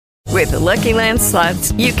With the Lucky Land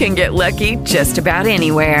Slots, you can get lucky just about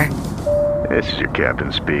anywhere. This is your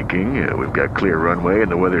captain speaking. We've got clear runway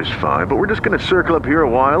and the weather's fine, but we're just going to circle up here a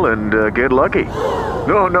while and get lucky.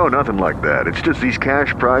 No, nothing like that. It's just these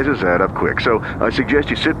cash prizes add up quick. So I suggest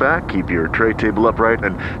you sit back, keep your tray table upright,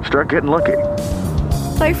 and start getting lucky.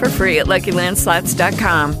 Play for free at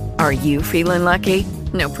LuckyLandSlots.com. Are you feeling lucky?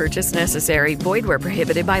 No purchase necessary. Void where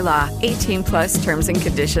prohibited by law. 18 plus terms and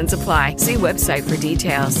conditions apply. See website for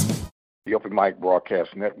details. The Open Mic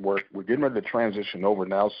Broadcast Network. We're getting ready to transition over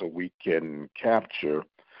now so we can capture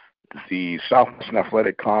the Southwestern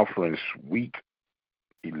Athletic Conference Week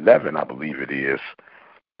 11, I believe it is,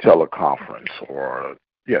 teleconference.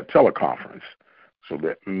 So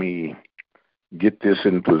let me get this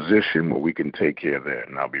in position where we can take care of that,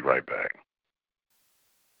 and I'll be right back.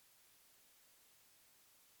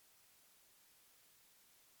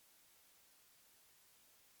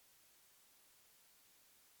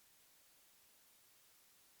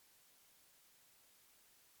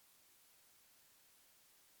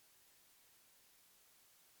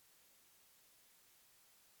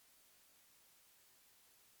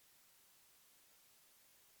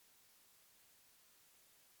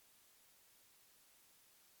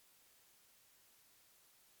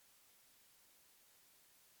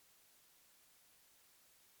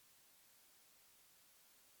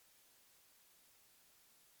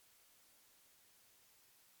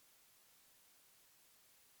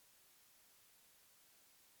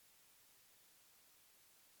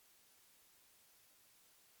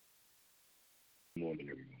 Good morning,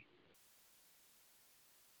 everyone.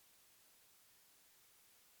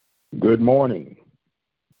 Good morning.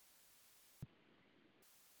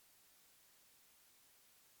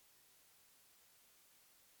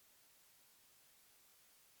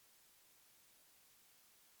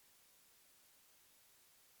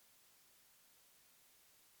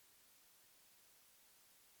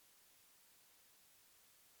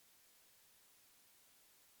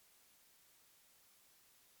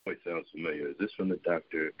 Voice sounds familiar. Is this from the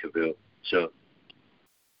Dr. Cavill show?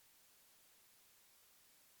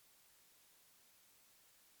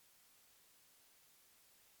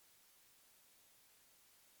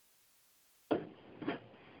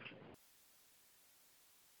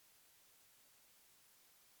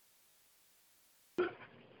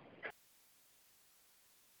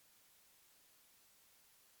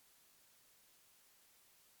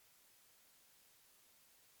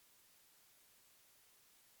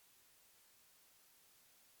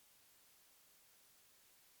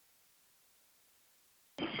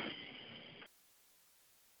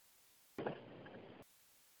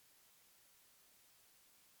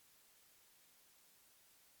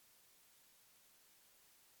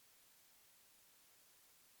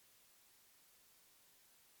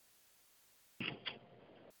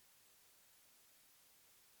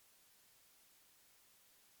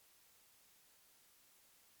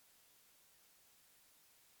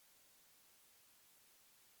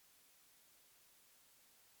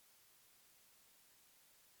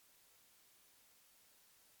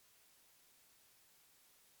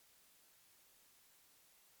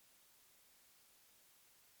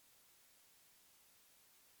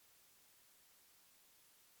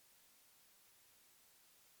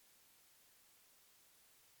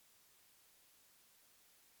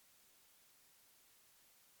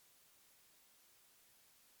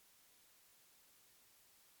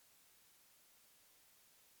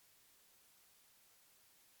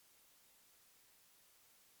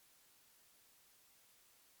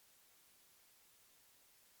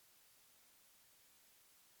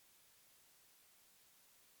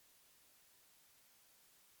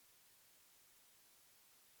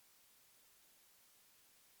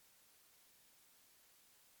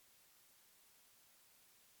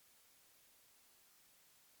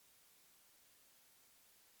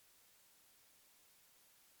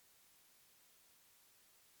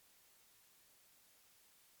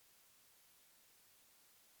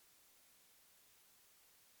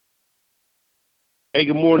 Hey,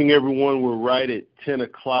 good morning, everyone. We're right at 10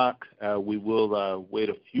 o'clock. We will wait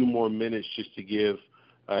a few more minutes just to give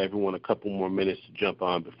everyone a couple more minutes to jump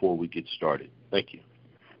on before we get started. Thank you.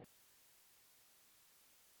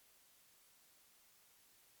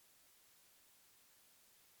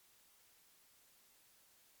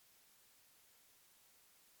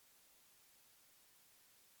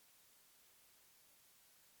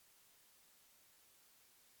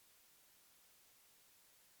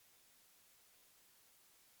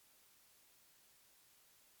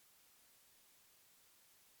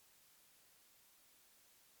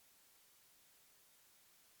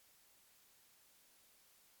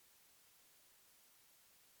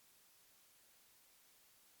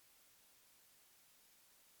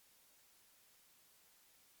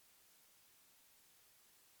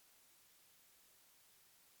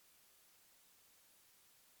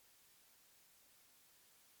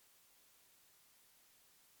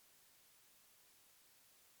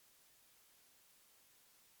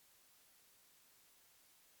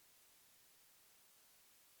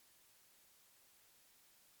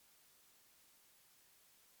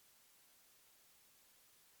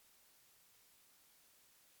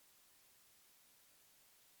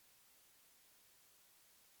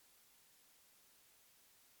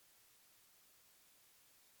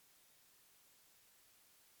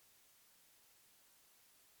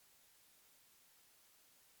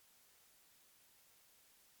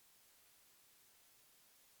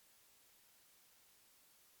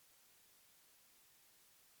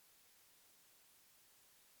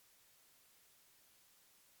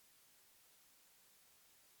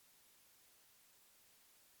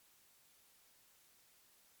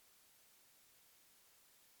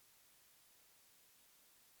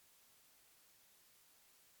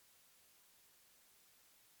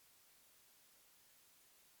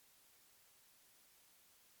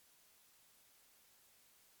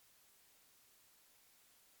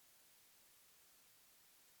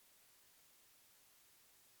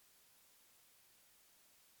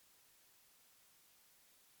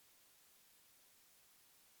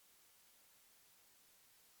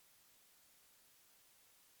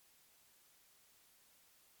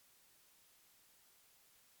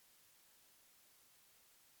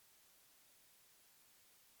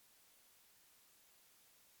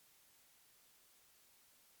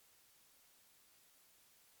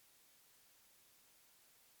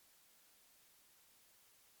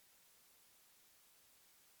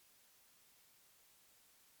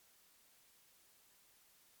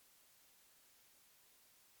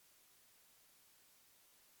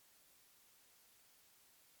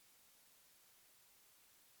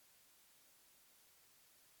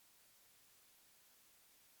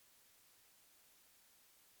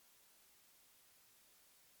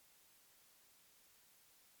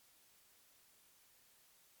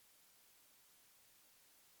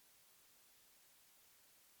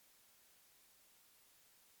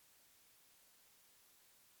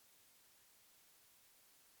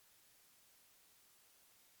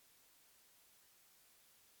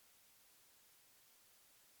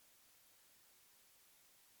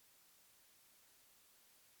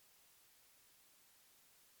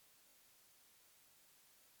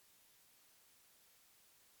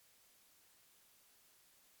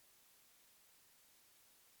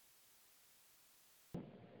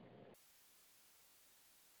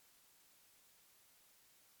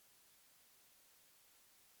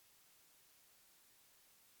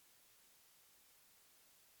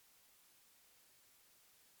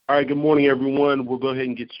 All right, good morning, everyone. We'll go ahead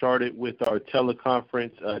and get started with our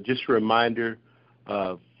teleconference. Just a reminder,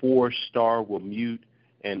 4-star will mute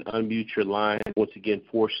and unmute your line. Once again,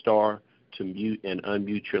 4-star to mute and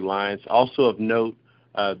unmute your lines. Also of note,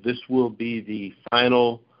 this will be the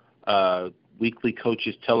final weekly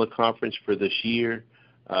coaches teleconference for this year.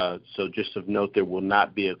 So just of note, there will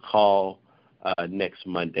not be a call next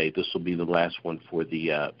Monday. This will be the last one for the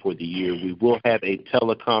year. We will have a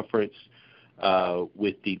teleconference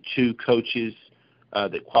with the 2 coaches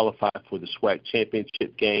that qualify for the SWAC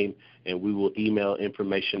championship game, and we will email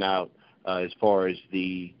information out as far as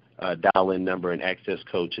the dial-in number and access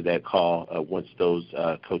code to that call once those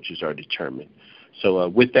coaches are determined. So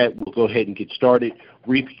with that, we'll go ahead and get started.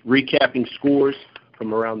 Recapping scores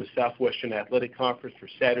from around the Southwestern Athletic Conference for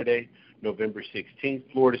Saturday, November 16th.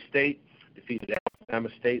 Florida State defeated Alabama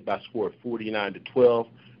State by a score of 49-12.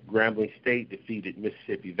 Grambling State defeated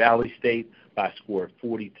Mississippi Valley State by a score of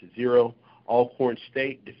 40-0. Alcorn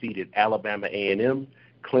State defeated Alabama A&M,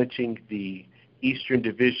 clinching the Eastern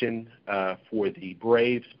Division for the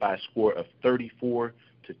Braves by a score of 34-28.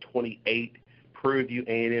 Prairie View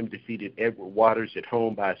A&M defeated Edward Waters at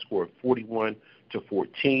home by a score of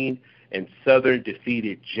 41-14. And Southern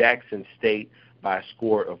defeated Jackson State by a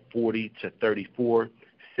score of 40-34,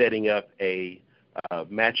 setting up a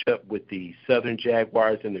matchup with the Southern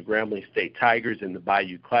Jaguars and the Grambling State Tigers in the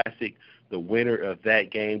Bayou Classic. The winner of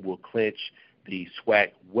that game will clinch the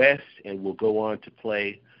SWAC West and will go on to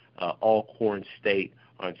play Alcorn State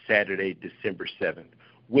on Saturday, December 7th.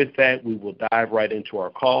 With that, we will dive right into our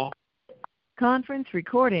call. Conference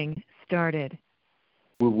recording started.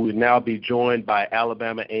 We will now be joined by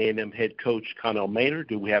Alabama A&M head coach Connell Maynor.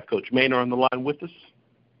 Do we have Coach Maynor on the line with us?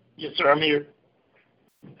 Yes, sir. I'm here.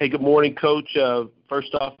 Hey, good morning, Coach.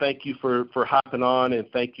 First off, thank you for hopping on, and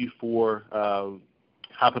thank you for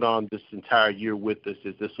hopping on this entire year with us,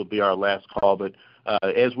 as this will be our last call. But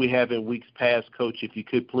as we have in weeks past, Coach, if you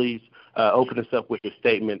could please open us up with your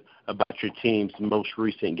statement about your team's most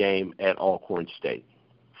recent game at Alcorn State.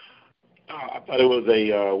 I thought it was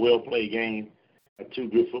a well-played game. 2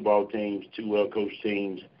 good football teams, 2 well-coached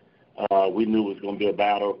teams. We knew it was going to be a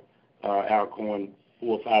battle. Alcorn,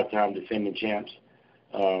 4 or 5 time defending champs,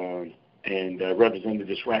 and represented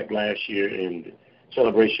the SWAC last year in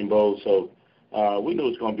Celebration Bowl. So we knew it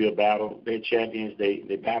was going to be a battle. They're champions.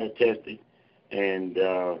 They battle-tested, and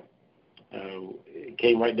it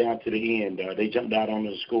came right down to the end. They jumped out on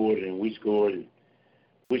us and scored, and we scored. And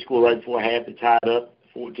we scored right before half to tie it up,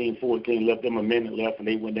 14-14, left them a minute left, and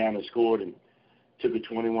they went down and scored and took a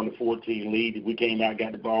 21-14 lead. We came out,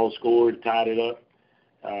 got the ball, scored, tied it up.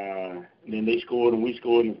 And then they scored, and we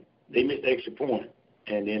scored, and they missed the extra point.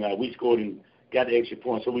 And then we scored and got the extra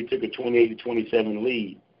point, so we took a 28-27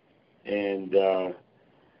 lead. And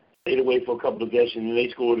stayed away for a couple of possessions, and they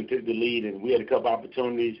scored and took the lead. And we had a couple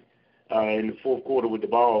opportunities in the fourth quarter with the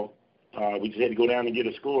ball. We just had to go down and get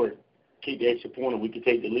a score, keep the extra point, and we could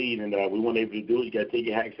take the lead. And we weren't able to do it. You got to take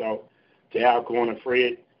your hacks out to Alcorn and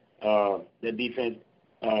Fred. That defense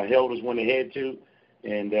held us when they had to.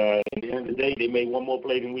 And at the end of the day, they made one more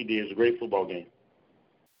play than we did. It was a great football game.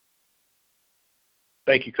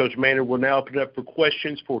 Thank you, Coach Maynor. We'll now open it up for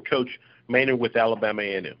questions for Coach Maynor with Alabama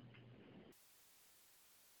A&M.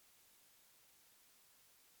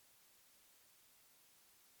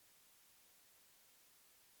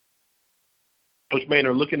 Coach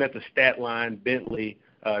Maynor, looking at the stat line, Bentley,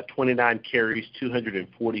 29 carries,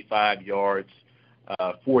 245 yards,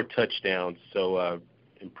 4 touchdowns. So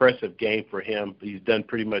impressive game for him. He's done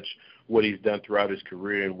pretty much what he's done throughout his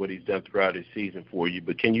career and what he's done throughout his season for you.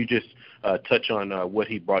 But can you just touch on what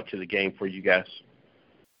he brought to the game for you guys?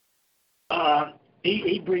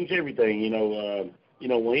 He brings everything. When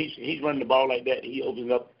he's running the ball like that, he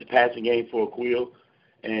opens up the passing game for a Quill.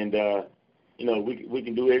 And, we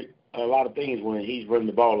can do a lot of things when he's running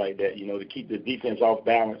the ball like that, to keep the defense off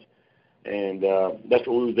balance. And that's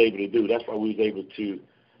what we was able to do. That's why we was able to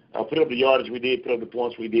put up the yardage we did, put up the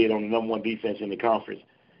points we did on the number 1 defense in the conference,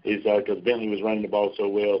 is because Bentley was running the ball so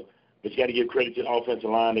well. But you got to give credit to the offensive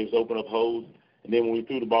line. They was opening up holes. And then when we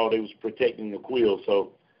threw the ball, they was protecting the Quill.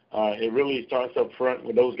 So it really starts up front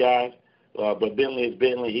with those guys. But Bentley is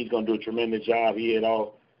Bentley. He's going to do a tremendous job. He had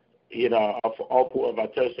all 4 of our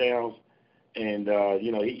touchdowns. And,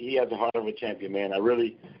 he has the heart of a champion, man. I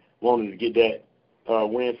really wanted to get that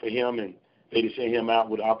win for him, and they just sent him out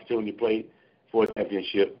with the opportunity to play for a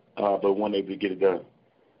championship, but weren't able to get it done.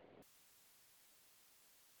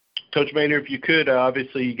 Coach Maynor, if you could,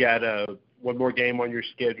 obviously you got one more game on your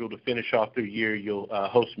schedule to finish off the year. You'll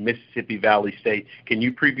host Mississippi Valley State. Can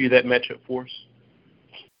you preview that matchup for us?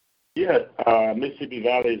 Yeah, Mississippi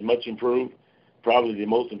Valley is much improved. probably the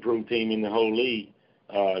most improved team in the whole league.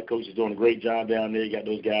 Coach is doing a great job down there. You got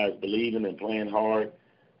those guys believing and playing hard.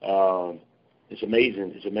 It's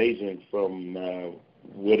amazing. It's amazing from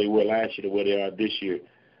where they were last year to where they are this year.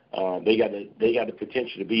 They got the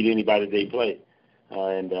potential to beat anybody they play,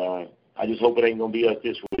 and I just hope it ain't gonna be us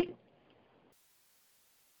this week.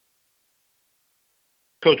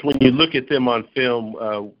 Coach, when you look at them on film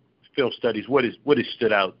studies, what has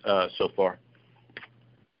stood out so far?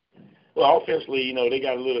 Well, offensively, they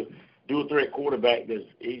got a little dual threat quarterback.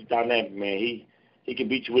 He's dynamic, man. He can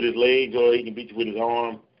beat you with his legs or he can beat you with his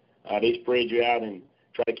arm. They spread you out and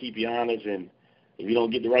try to keep you honest. And if you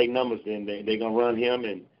don't get the right numbers, then they're gonna run him,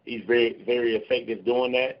 and he's very, very effective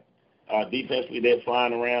doing that. Defensively, they're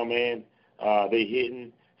flying around, man. They're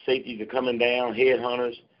hitting. Safeties are coming down.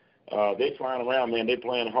 Headhunters. They're flying around, man. They're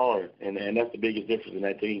playing hard, and that's the biggest difference in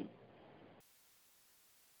that team.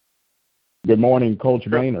 Good morning, Coach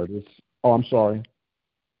Maynard. I'm sorry.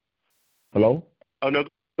 Hello? Oh, no.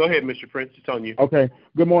 Go ahead, Mr. Prince. It's on you. Okay.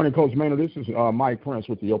 Good morning, Coach Maynard. This is Mike Prince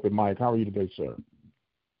with the Open Mic. How are you today, sir?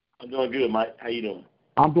 I'm doing good, Mike. How you doing?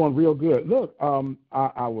 I'm doing real good. Look,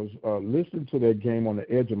 I was listening to that game on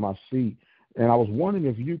the edge of my seat, and I was wondering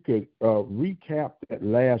if you could recap that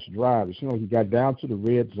last drive. You got down to the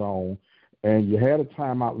red zone, and you had a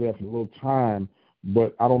timeout left, a little time,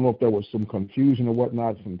 but I don't know if there was some confusion or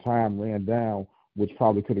whatnot. Some time ran down, which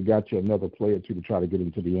probably could have got you another play or two to try to get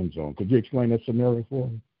into the end zone. Could you explain that scenario for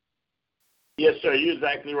me? Yes, sir. You're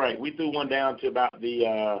exactly right. We threw one down to about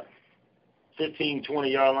the 15,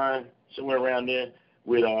 20-yard line, somewhere around there,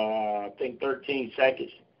 with, I think, 13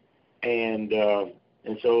 seconds. And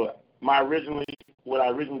so what I originally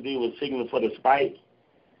did was signal for the spike,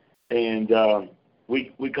 and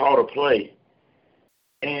we called a play.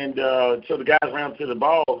 And so the guys ran to the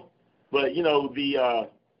ball, but you're supposed to be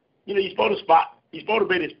able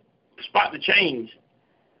to spot the change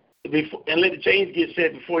and let the change get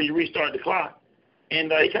set before you restart the clock.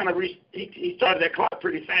 And he started that clock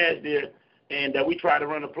pretty fast there, and we tried to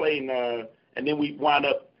run a play, and then we wound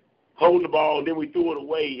up holding the ball, and then we threw it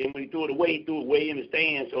away. And when he threw it away, he threw it way in the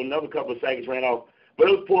stands, so another couple of seconds ran off. But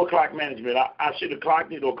it was poor clock management. I should have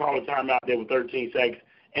clocked it or called a timeout there with 13 seconds,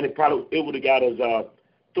 and it would have got us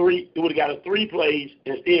three plays.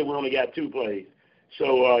 Instead, we only got 2 plays.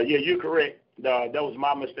 So, you're correct. That was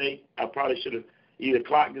my mistake. I probably should have either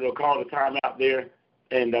clocked it or called a timeout there,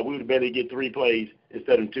 and we would have better get 3 plays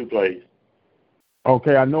instead of 2 plays.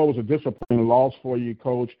 Okay, I know it was a disappointing loss for you,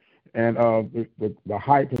 Coach, and the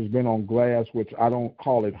hype has been on Glass, which I don't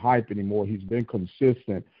call it hype anymore. He's been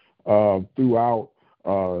consistent throughout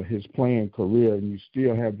his playing career, and you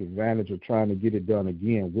still have the advantage of trying to get it done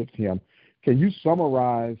again with him. Can you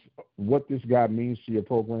summarize what this guy means to your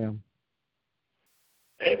program?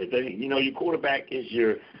 Everything. Your quarterback is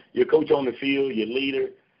your coach on the field, your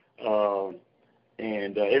leader,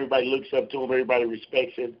 and everybody looks up to him. Everybody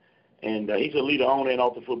respects him, and he's a leader on and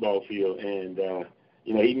off the football field. And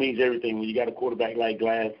he means everything. When you got a quarterback like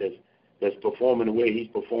Glass that's performing the way he's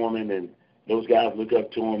performing, and those guys look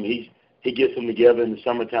up to him. He gets them together in the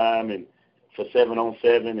summertime and for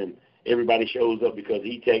 7-on-7, and everybody shows up because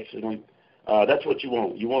he texts them. That's what you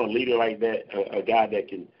want. You want a leader like that, a guy that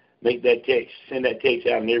can make that text, send that text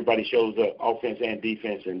out, and everybody shows up, offense and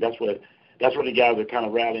defense. And that's what the guys are kind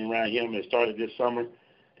of rallying around him. It started this summer,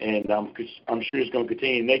 and I'm sure it's going to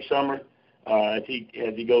continue next summer as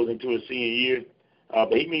he goes into his senior year.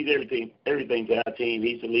 But he means everything to our team.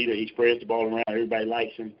 He's the leader. He spreads the ball around. Everybody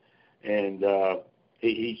likes him, and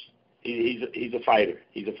he's a fighter.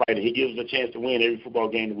 He's a fighter. He gives us a chance to win every football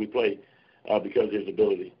game that we play because of his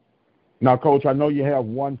ability. Now, Coach, I know you have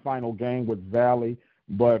one final game with Valley,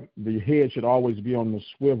 but the head should always be on the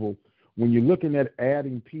swivel. When you're looking at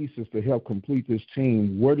adding pieces to help complete this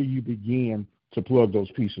team, where do you begin to plug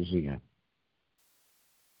those pieces in?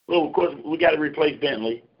 Well, of course, we got to replace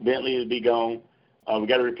Bentley. Bentley will be gone. We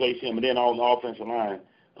got to replace him. And then on the offensive line,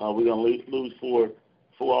 we're going to lose four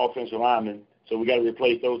offensive linemen, so we got to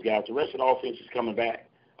replace those guys. The rest of the offense is coming back.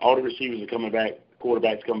 All the receivers are coming back. The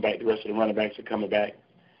quarterback's coming back. The rest of the running backs are coming back.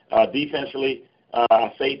 Defensively,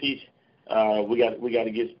 safeties. We got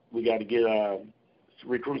to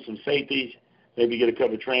recruit some safeties. Maybe get a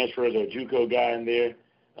couple of transfers or a JUCO guy in there.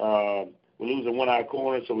 We're losing one of our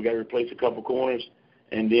corners, so we got to replace a couple corners.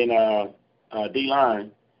 And then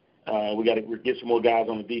D-line, we got to get some more guys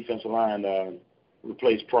on the defensive line.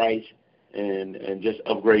 Replace Price and just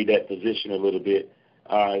upgrade that position a little bit.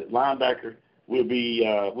 Linebacker, we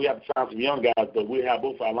have to sign some young guys, but we'll have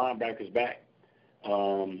both our linebackers back.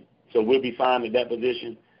 So we'll be fine at that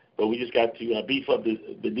position, but we just got to beef up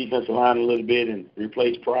the defensive line a little bit and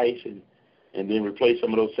replace Price and then replace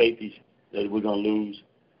some of those safeties that we're going to lose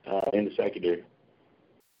in the secondary.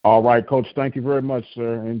 All right, Coach. Thank you very much,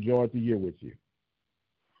 sir. Enjoyed the year with you.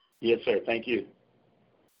 Yes, sir. Thank you.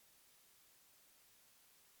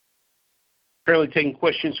 Currently taking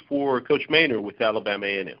questions for Coach Maynard with Alabama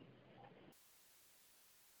A&M.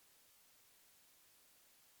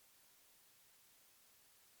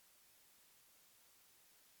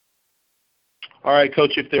 All right,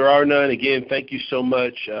 Coach, if there are none, again, thank you so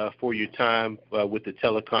much for your time with the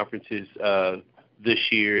teleconferences this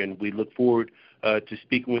year, and we look forward to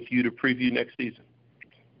speaking with you to preview next season.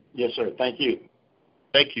 Yes, sir. Thank you.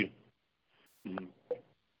 Thank you. Mm-hmm.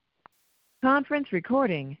 Conference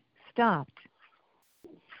recording stopped.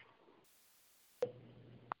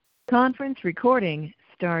 Conference recording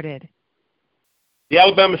started. The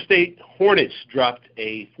Alabama State Hornets dropped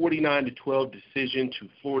a 49-12 decision to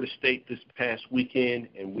Florida State this past weekend,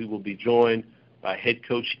 and we will be joined by head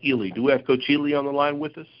coach Ely. Do we have Coach Ely on the line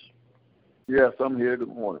with us? Yes, I'm here. Good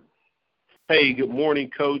morning. Hey, good morning,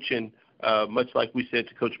 Coach. And much like we said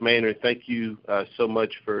to Coach Maynard, thank you so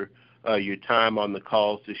much for your time on the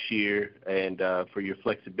calls this year and for your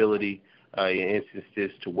flexibility in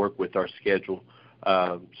instances to work with our schedule.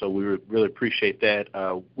 So we really appreciate that.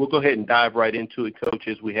 We'll go ahead and dive right into it, Coach,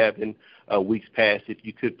 as we have in weeks past. If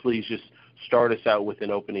you could please just start us out with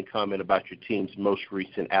an opening comment about your team's most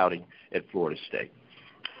recent outing at Florida State.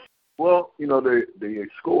 Well, the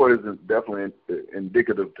score isn't definitely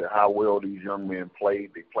indicative to how well these young men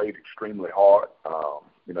played. They played extremely hard.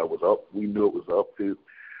 It was up. We knew it was up to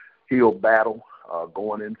hill battle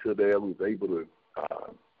going into there. We was able to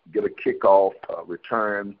get a kickoff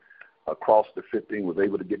return across the 15, was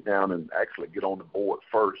able to get down and actually get on the board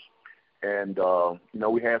first. And,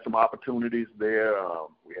 we had some opportunities there.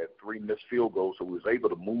 We had 3 missed field goals, so we was able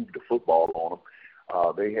to move the football on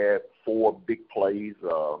them. They had 4 big plays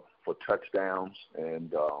for touchdowns,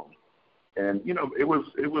 and it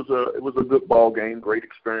was a good ball game, great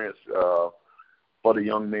experience for the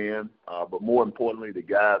young men. But more importantly, the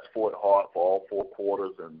guys fought hard for all 4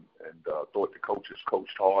 quarters, and thought the coaches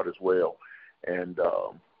coached hard as well, and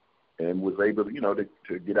was able to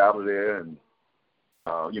get out of there and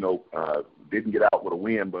didn't get out with a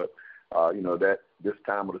win, but that this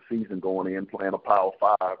time of the season going in playing a Power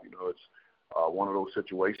 5, it's one of those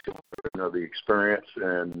situations where, the experience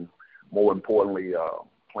and more importantly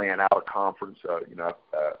playing out of conference. I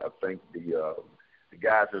think the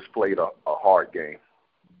guys just played a hard game.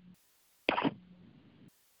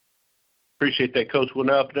 Appreciate that, Coach. We'll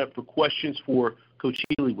now open up for questions for Coach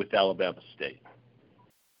Healy with Alabama State.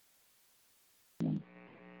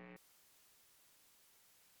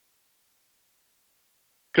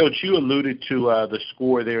 Coach, you alluded to the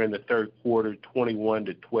score there in the third quarter,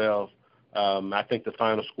 21-12. I think the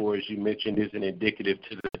final score, as you mentioned, isn't indicative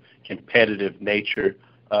to the competitive nature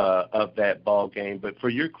of that ball game. But for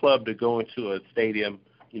your club to go into a stadium,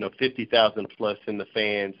 50,000 plus in the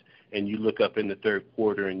fans, and you look up in the third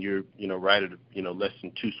quarter and you're, right at, less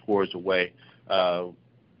than 2 scores away.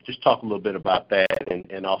 Just talk a little bit about that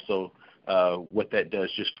and also what that does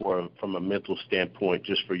just from a mental standpoint,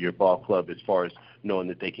 just for your ball club as far as knowing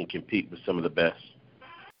that they can compete with some of the best.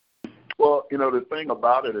 Well, the thing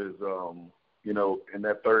about it is, in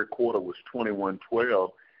that third quarter was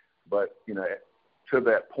 21-12, but, to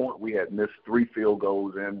that point we had missed 3 field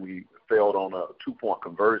goals and we failed on a 2-point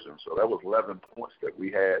conversion. So that was 11 points that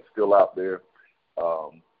we had still out there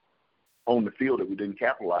on the field that we didn't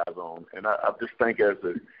capitalize on. And I just think as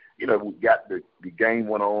we got the game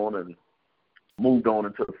went on and moved on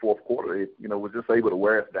into the fourth quarter, it, was just able to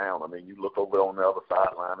wear us down. I mean, you look over on the other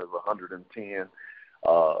sideline, there's 110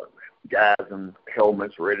 guys in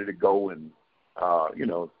helmets ready to go, and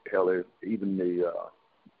hell, even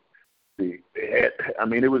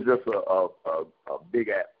it was just a big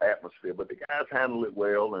atmosphere. But the guys handled it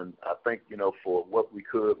well, and I think for what we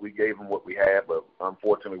could, we gave them what we had, but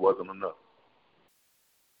unfortunately wasn't enough.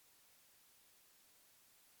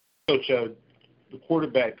 Coach, the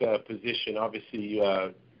quarterback position, obviously,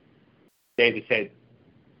 Davis had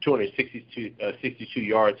 262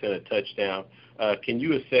 yards and a touchdown. Can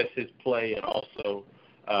you assess his play and also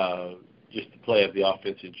just the play of the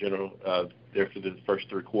offense in general there for the first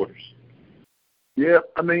 3 quarters? Yeah,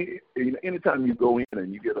 I mean, anytime you go in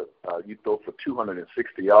and you get you throw for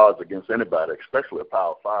 260 yards against anybody, especially a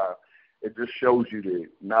Power 5, it just shows you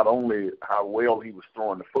not only how well he was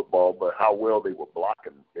throwing the football, but how well they were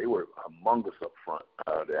blocking. They were among us up front.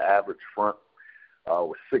 The average front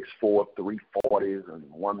was 6'4", 340s, and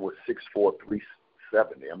one was 6'4",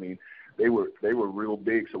 370. I mean, they were real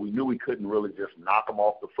big, so we knew we couldn't really just knock them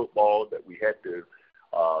off the football, that we had to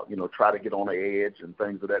try to get on the edge and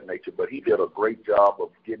things of that nature. But he did a great job of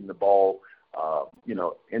getting the ball,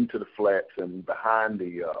 into the flats and behind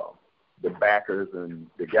the backers, and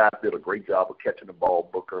the guys did a great job of catching the ball,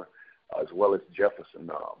 Booker, as well as Jefferson.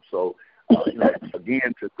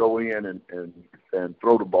 Again, to go in and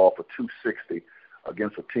throw the ball for 260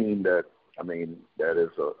 against a team that is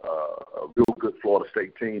a real good Florida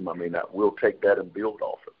State team, we'll take that and build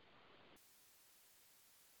off it.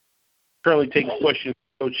 Currently taking questions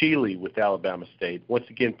from Coach Healy with Alabama State. Once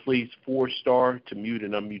again, please 4-star to mute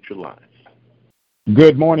and unmute your lines.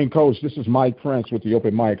 Good morning, Coach. This is Mike Prince with the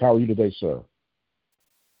Open Mic. How are you today, sir?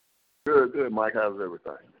 Good, Mike. How's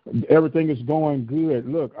everything? Everything is going good.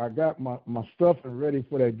 Look, I got my stuff ready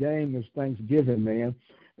for that game this Thanksgiving, man.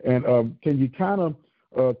 And can you kind of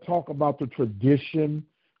talk about the tradition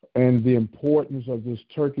and the importance of this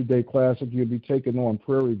Turkey Day Classic you'll be taking on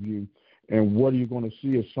Prairie View, and what are you going to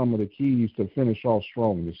see as some of the keys to finish off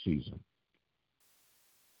strong this season?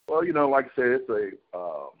 Well, like I said, it's a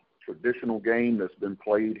traditional game that's been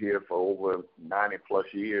played here for over 90-plus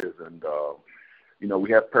years. And,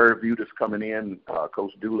 we have Prairie View that's coming in.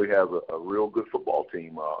 Coach Dooley has a real good football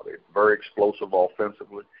team. They're very explosive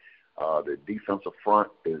offensively. The defensive front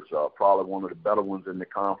is probably one of the better ones in the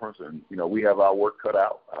conference. And, we have our work cut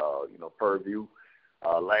out. Prairie View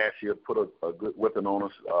last year put a good whipping on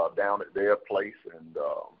us down at their place. And,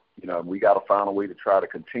 we got to find a way to try to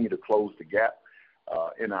continue to close the gap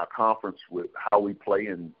in our conference with how we play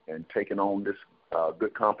and taking on this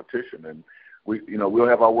good competition. And we'll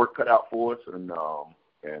have our work cut out for us, and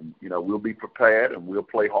we'll be prepared, and we'll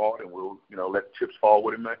play hard, and we'll let chips fall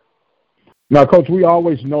where they may. Now, Coach, we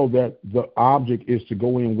always know that the object is to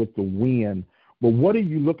go in with the win, but what are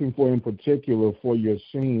you looking for in particular for your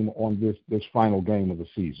team on this final game of the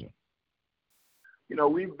season?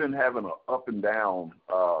 We've been having an up and down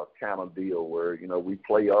kind of deal where, we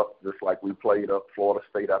play up just like we played up Florida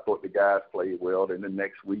State. I thought the guys played well. Then the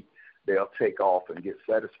next week they'll take off and get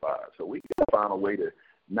satisfied. So we got to find a way to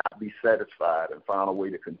not be satisfied and find a way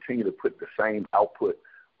to continue to put the same output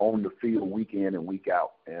on the field week in and week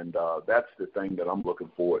out. And that's the thing that I'm looking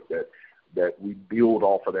for, that we build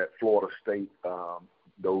off of that Florida State,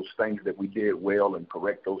 those things that we did well and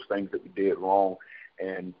correct those things that we did wrong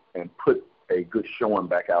and put a good showing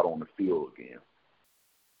back out on the field again.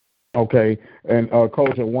 Okay. And,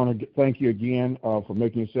 Coach, I want to thank you again for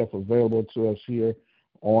making yourself available to us here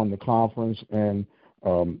on the conference, and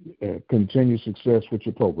continue success with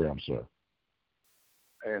your program, sir.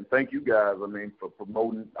 And thank you guys, for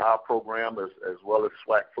promoting our program as well as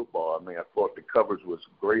SWAC football. I thought the coverage was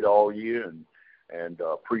great all year, and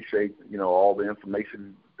appreciate, all the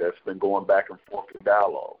information that's been going back and forth in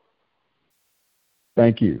dialogue.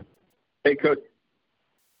 Thank you. Hey, Coach.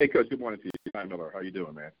 Good morning to you. Hi, Miller. How you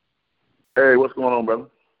doing, man? Hey, what's going on, brother?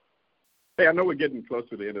 Hey, I know we're getting close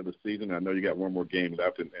to the end of the season. I know you got one more game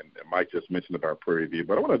left, and Mike just mentioned about Prairie View.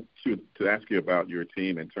 But I wanted to ask you about your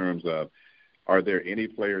team in terms of, are there any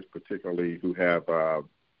players particularly who have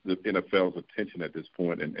the NFL's attention at this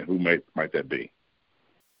point, and who might that be?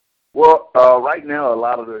 Well, right now, a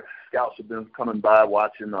lot of the scouts have been coming by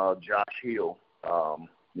watching Josh Hill.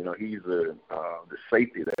 He's the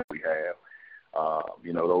safety that we have.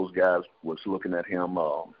 Those guys was looking at him,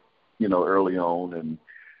 early on, and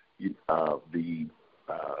the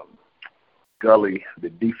Gully, the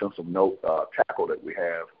defensive tackle that we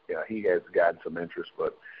have, he has gotten some interest.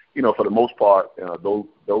 But, for the most part,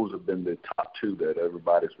 those have been the top two that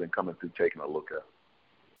everybody's been coming through taking a look at.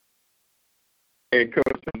 And,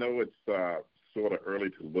 Coach, I know it's sort of early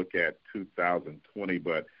to look at 2020,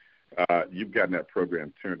 but you've gotten that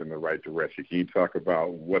program turned in the right direction. Can you talk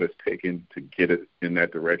about what it's taken to get it in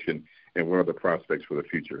that direction, and what are the prospects for the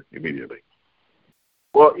future immediately?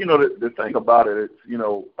 Well, the thing about it is,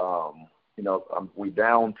 we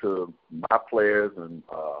down to my players and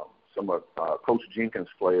some of Coach Jenkins'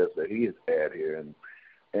 players that he has had here,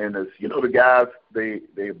 and as the guys,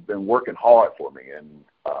 they've been working hard for me, and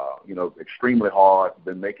extremely hard,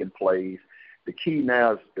 been making plays. The key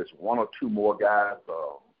now is one or two more guys,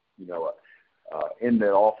 in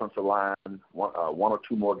the offensive line, one or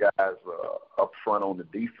two more guys up front on the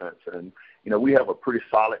defense, and we have a pretty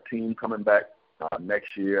solid team coming back.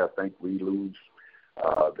 Next year, I think we lose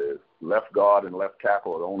the left guard and left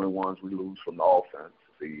tackle are the only ones we lose from the offense.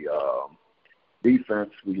 The defense,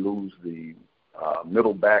 we lose the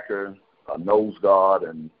middle backer, nose guard,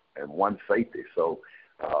 and one safety. So,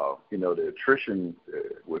 the attrition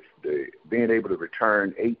with being able to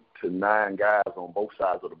return 8 to 9 guys on both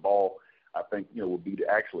sides of the ball, I think, will be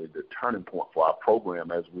actually the turning point for our program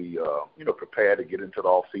as we, prepare to get into the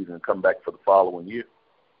offseason and come back for the following year.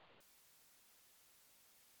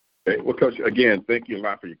 Okay. Well, Coach, again, thank you a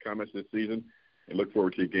lot for your comments this season, and look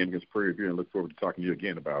forward to your game against Prairie View, and look forward to talking to you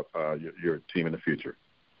again about your team in the future.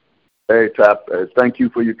 Hey, Top, thank you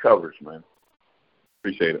for your coverage, man.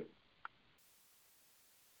 Appreciate it.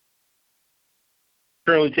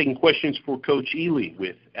 Currently taking questions for Coach Ely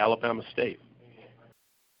with Alabama State.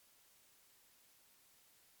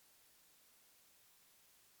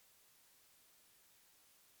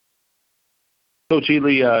 Coach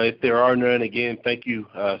Ely, if there are none, again, thank you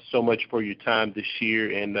so much for your time this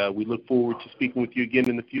year, and we look forward to speaking with you again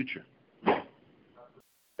in the future.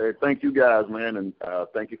 Hey, thank you guys, man, and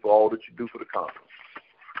thank you for all that you do for the conference.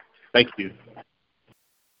 Thank you.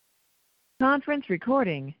 Conference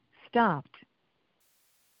recording stopped.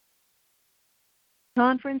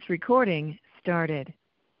 Conference recording started.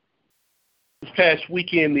 This past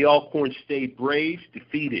weekend, the Alcorn State Braves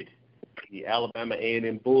defeated the Alabama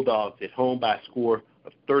A&M Bulldogs at home by a score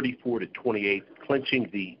of 34-28, clinching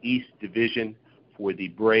the East Division for the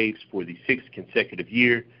Braves for the sixth consecutive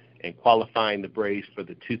year and qualifying the Braves for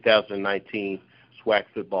the 2019 SWAC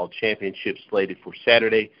Football Championship slated for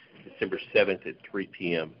Saturday, December 7th at 3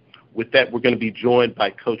 p.m. With that, we're going to be joined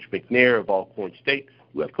by Coach McNair of Alcorn State.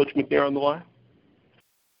 We have Coach McNair on the line.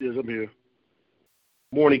 Yes, I'm here.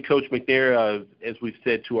 Morning, Coach McNair. As we've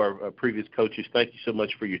said to our previous coaches, thank you so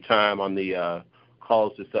much for your time on the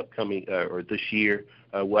calls this upcoming or this year.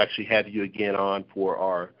 We'll actually have you again on for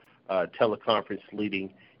our teleconference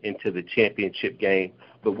leading into the championship game.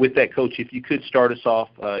 But with that, Coach, if you could start us off,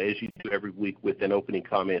 as you do every week, with an opening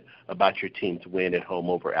comment about your team's win at home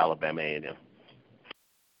over Alabama A&M.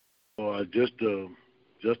 Just a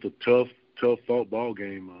tough fought ball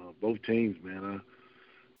game. Both teams, man.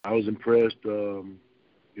 I was impressed.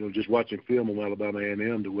 Just watching film on Alabama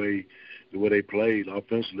A&M, the way they played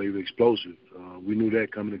offensively, they were explosive. We knew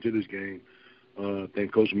that coming into this game. I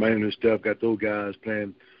think Coach Manning and his staff got those guys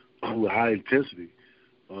playing with high intensity,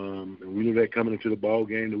 and we knew that coming into the ball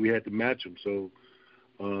game that we had to match them. So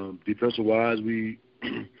defensive wise, we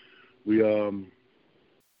saw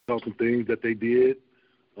some things that they did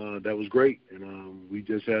that was great, and we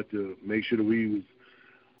just had to make sure that we was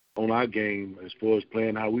on our game as far as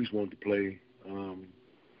playing how we wanted to play.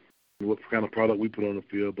 What kind of product we put on the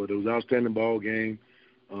field, but it was an outstanding ball game.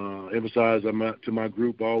 Emphasized to my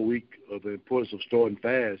group all week of the importance of starting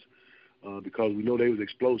fast because we know they was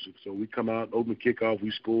explosive. So we come out, open kickoff, we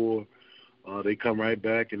score. They come right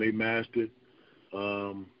back and they master it.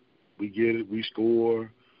 We get it, we score.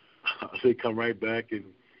 They come right back and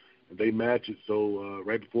they match it. So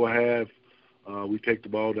right before half, we take the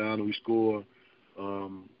ball down and we score.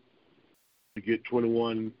 We get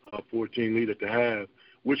 21-14 lead at the half,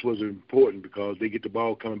 which was important because they get the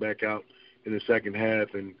ball coming back out in the second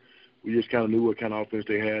half, and we just kind of knew what kind of offense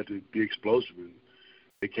they had to be explosive. And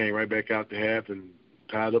they came right back out the half and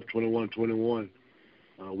tied up 21-21.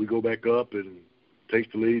 We go back up and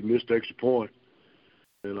takes the lead, missed the extra point,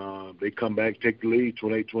 and they come back, take the lead,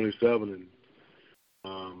 28-27.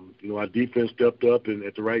 And our defense stepped up and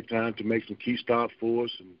at the right time to make some key stops for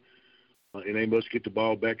us, and they must get the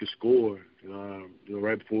ball back and score.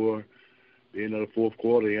 Right before the end of the fourth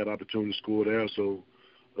quarter, they had an opportunity to score there. So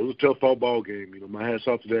it was a tough ball game. My hats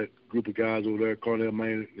off to that group of guys over there, Cornell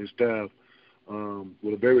Manning and his staff,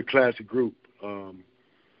 with a very classic group in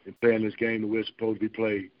playing this game the way it's supposed to be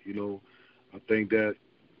played. I think that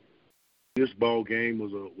this ball game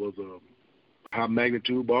was a high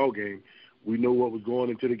magnitude ball game. We knew what was going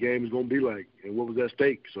into the game was going to be like and what was at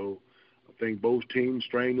stake. So I think both teams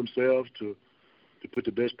strained themselves to put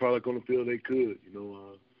the best product on the field they could.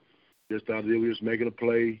 Just out there, we was making a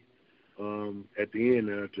play at the end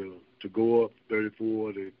there to go up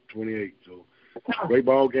 34-28. So great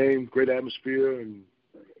ball game, great atmosphere, and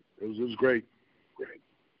it was great.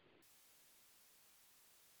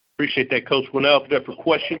 Appreciate that, Coach. We'll now open up for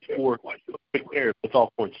questions for McNair with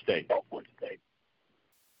Alcorn State.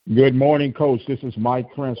 Good morning, Coach. This is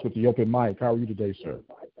Mike Prince with the Open Mic. How are you today, sir?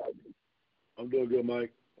 I'm doing good,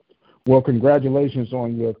 Mike. Well, congratulations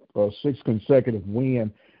on your sixth consecutive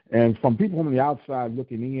win. And from people on the outside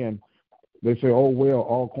looking in, they say, oh, well,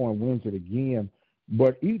 Alcorn wins it again.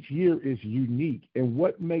 But each year is unique. And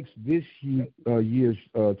what makes this year's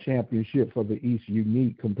championship for the East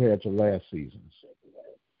unique compared to last season's?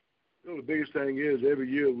 The biggest thing is every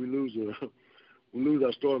year we lose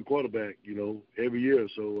our starting quarterback, every year.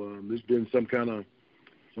 So it's been some kind of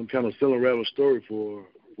Cinderella story for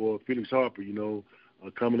Felix Harper,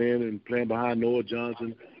 coming in and playing behind Noah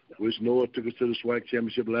Johnson, which Noah took us to the SWAC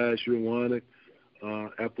championship last year and won it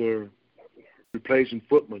after replacing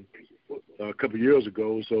Footman a couple of years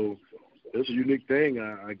ago. So it's a unique thing,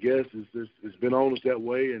 I guess. It's been on us that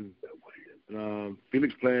way, and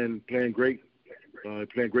Felix playing great,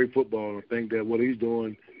 playing great football. And I think that what he's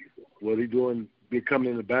doing,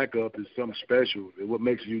 becoming in the backup is something special. And what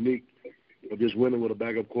makes it unique of just winning with a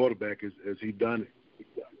backup quarterback is he done it.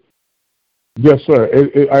 Yes, sir.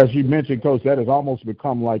 As you mentioned, Coach, that has almost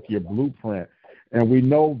become like your blueprint. And we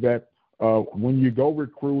know that when you go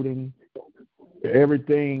recruiting,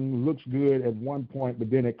 everything looks good at one point, but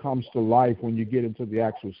then it comes to life when you get into the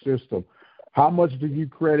actual system. How much do you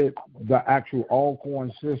credit the actual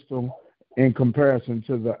Alcorn system in comparison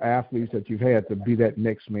to the athletes that you've had to be that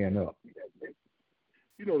next man up?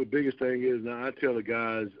 You know, the biggest thing is, now I tell the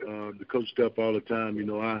guys, the coach stuff all the time, you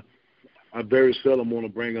know, I very seldom want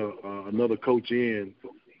to bring another coach in.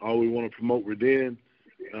 I always want to promote within,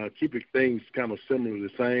 keeping things kind of similar, the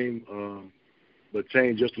same, but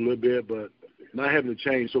change just a little bit, but not having to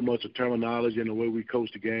change so much of terminology and the way we coach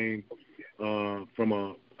the game from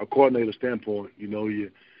a coordinator standpoint. You know,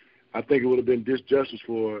 I think it would have been disjustice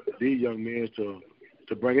for these young men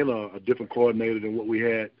to bring in a different coordinator than what we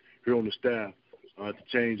had here on the staff, to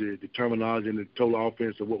change the terminology and the total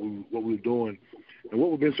offense of what we were doing and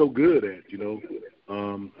what we've been so good at, you know.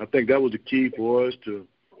 I think that was the key for us to,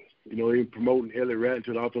 you know, even promoting Elliot Ratton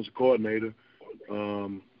to the offensive coordinator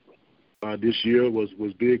this year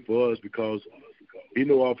was big for us because he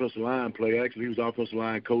knew offensive line play. Actually, he was offensive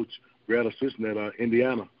line coach, grad assistant at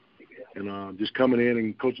Indiana. And just coming in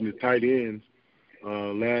and coaching the tight ends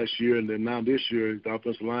last year and then now this year he's the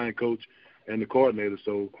offensive line coach and the coordinator.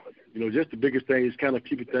 So, you know, just the biggest thing is kind of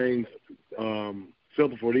keeping things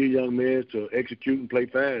simple for these young men to execute and play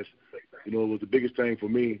fast. You know, it was the biggest thing for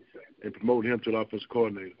me in promoting him to the offensive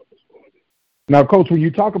coordinator. Now, Coach, when you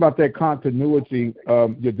talk about that continuity,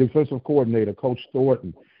 your defensive coordinator, Coach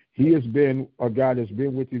Thornton, he has been a guy that's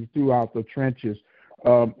been with you throughout the trenches.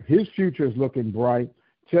 His future is looking bright.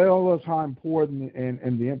 Tell us how important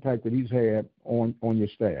and the impact that he's had on your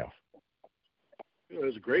staff. You know,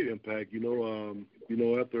 it's a great impact. You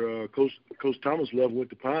know, after Coach Thomas left, went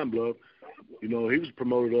to Pine Bluff, you know, he was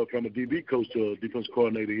promoted up from a DB coach to a defense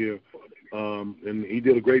coordinator here, and he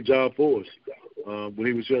did a great job for us when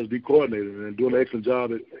he was just D coordinator and doing an excellent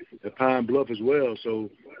job at Pine Bluff as well. So,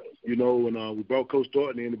 you know, when we brought Coach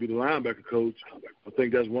Thornton in to be the linebacker coach, I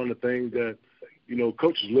think that's one of the things that, you know,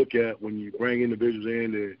 coaches look at when you bring individuals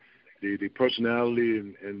in, the personality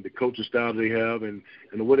and the coaching style they have and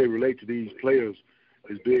the way they relate to these players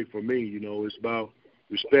is big for me. You know, it's about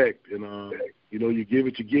respect and, you know, you give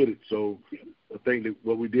it, you get it. So I think that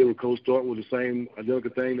what we did with Coach Thornton was the same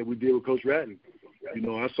identical thing that we did with Coach Ratton. You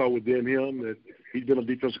know, I saw within him that he's been a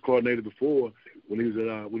defensive coordinator before when he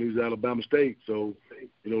was at Alabama State. So,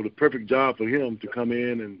 you know, the perfect job for him to come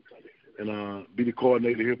in and be the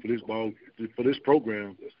coordinator here for this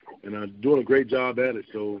program, and doing a great job at it.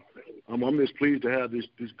 So I'm just pleased to have this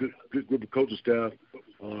good group of coaching staff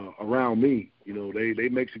around me. You know, they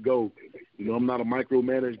makes it go. You know, I'm not a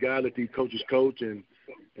micromanaged guy. Let these coaches coach, and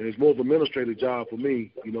it's more of an administrative job for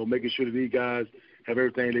me. You know, making sure that these guys have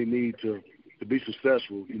everything they need to be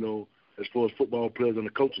successful. You know, as far as football players and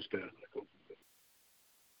the coaching staff.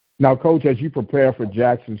 Now, Coach, as you prepare for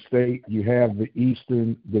Jackson State, you have the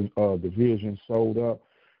Eastern Division sold up.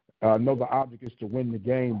 I know the object is to win the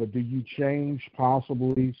game, but do you change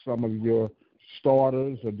possibly some of your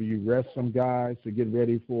starters, or do you rest some guys to get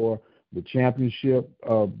ready for the championship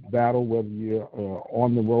battle, whether you're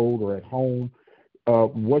on the road or at home?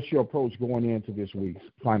 What's your approach going into this week's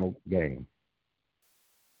final game?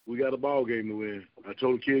 We got a ball game to win. I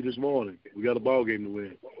told the kids this morning, we got a ball game to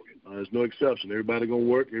win. There's no exception. Everybody gonna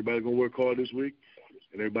work. Everybody gonna work hard this week,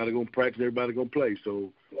 and everybody gonna practice. Everybody gonna play.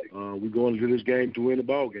 So we're going into this game to win the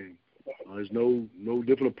ball game. There's no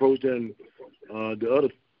different approach than the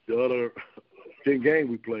other 10 games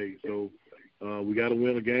we played. So we got to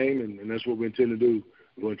win a game, and that's what we intend to do.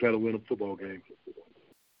 We're going to try to win a football game.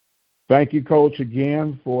 Thank you, Coach,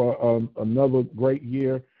 again for another great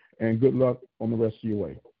year, and good luck on the rest of your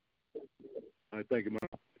way. All right, thank you, Mike.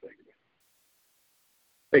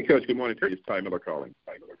 Hey, Coach, good morning. It's Ty Miller calling.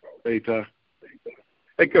 Hey, Ty.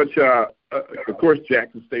 Hey, Coach, of course,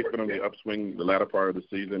 Jackson State's been on the upswing the latter part of the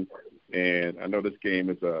season, and I know this game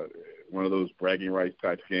is one of those bragging rights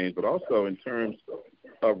type games, but also in terms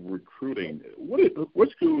of recruiting, what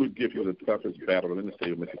school would give you the toughest battle in the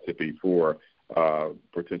state of Mississippi for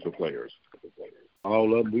potential players?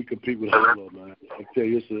 All of them. We compete with all of them, man. I tell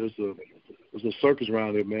you, it's a circus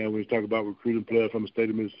around here, man, when you talk about recruiting players from the state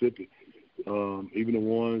of Mississippi. Even the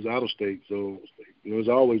ones out of state. So, you know, it's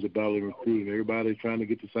always a battle in recruiting. Everybody's trying to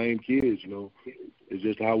get the same kids, you know. It's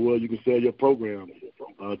just how well you can sell your program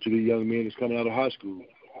to the young men that's coming out of high school.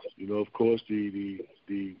 You know, of course, the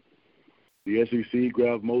SEC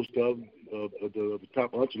grabs most of them. the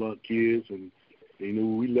top echelon kids, and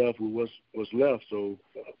we left with what's left. So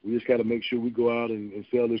we just got to make sure we go out and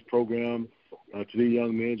sell this program to these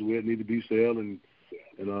young men where it need to be sold, and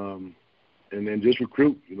then just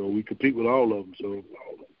recruit. We compete with all of them. So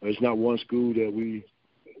it's not one school that we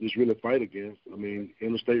just really fight against. I mean,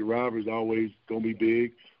 interstate rivalry is always going to be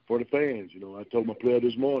big for the fans. I told my player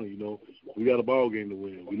this morning, we got a ball game to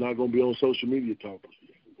win. We're not going to be on social media talking.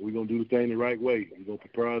 We're going to do the thing the right way. We're going to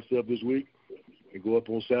prepare ourselves this week and go up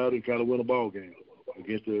on Saturday and try to win a ball game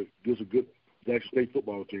against a good Jackson State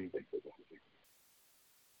football team.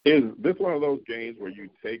 Is this one of those games where you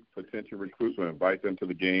take potential recruits and invite them to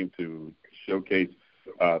the game to showcase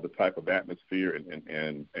the type of atmosphere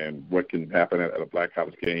and what can happen at a Black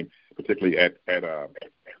College game, particularly at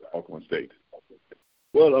Alcorn State?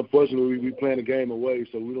 Well, unfortunately, we playing a game away,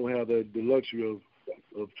 so we don't have the luxury of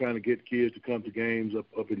trying to get kids to come to games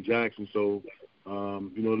up in Jackson. So,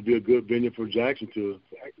 it'll be a good venue for Jackson to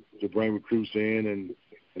bring recruits in and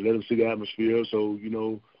let them see the atmosphere. So,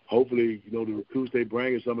 hopefully, the recruits they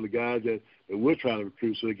bring are some of the guys that we're trying to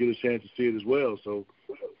recruit, so they get a chance to see it as well. So,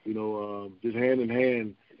 just hand in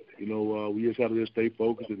hand, we just have to just stay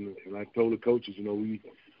focused. And I told the coaches,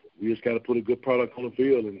 we just got to put a good product on the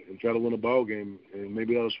field and try to win a ball game, and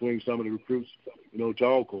maybe that'll swing some of the recruits, to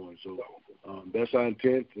Alcorn. So that's our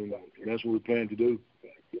intent, and that's what we plan to do.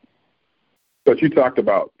 But you talked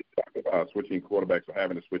about switching quarterbacks or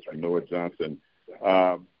having to switch from Noah Johnson.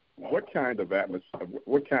 What kind of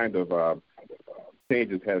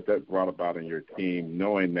changes has that brought about in your team,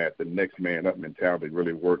 knowing that the next man up mentality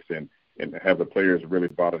really works and have the players really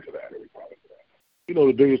bought into that?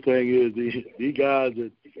 The biggest thing is these guys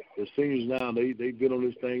that are seniors now, they've been on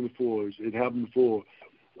this thing before. It happened before.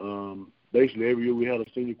 Basically, every year we had a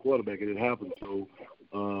senior quarterback, and it happened. So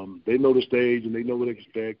they know the stage, and they know what to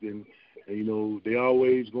expect, and they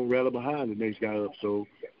always going to rally behind the next guy up. So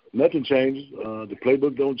nothing changes. The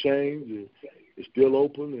playbook don't change. It's still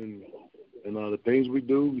open, and the things we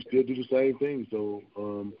do, we still do the same thing. So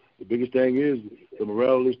the biggest thing is the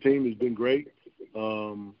morale of this team has been great.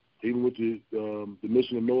 Even with the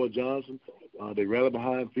mission of Noah Johnson, they rally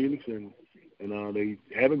behind Felix, and they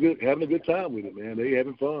having a good time with it, man. They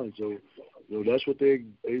having fun. So that's what they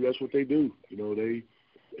do.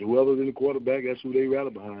 Whoever's in the quarterback, that's who they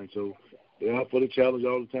rally behind. So they're out for the challenge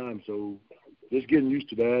all the time. So just getting used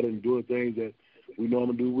to that and doing things that we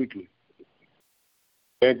normally do weekly.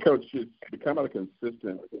 And, Coach, it's becoming a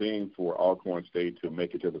consistent theme for Alcorn State to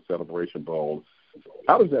make it to the Celebration Bowl.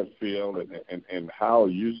 How does that feel, and how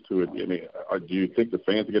used to it? I mean, do you think the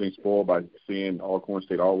fans are getting spoiled by seeing Alcorn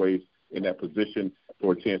State always in that position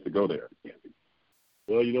for a chance to go there?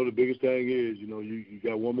 Well, the biggest thing is, you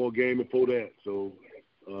got one more game before that, so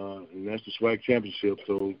and that's the SWAC championship.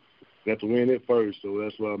 So you have to win it first. So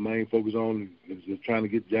that's what our main focus on is trying to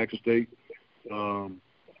get Jackson State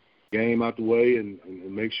game out the way and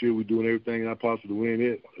make sure we're doing everything I possibly to win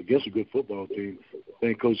it against a good football team. I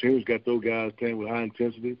think Coach Henry's got those guys playing with high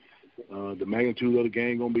intensity. The magnitude of the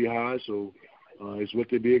game going to be high, so it's what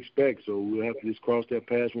they expect. So we'll have to just cross that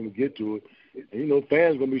pass when we get to it. And,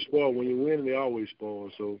 fans going to be spoiled. When you win, they always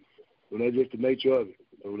spoiled. So that's just the nature of it.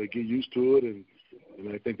 So they get used to it, and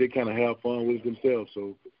I think they kind of have fun with it themselves.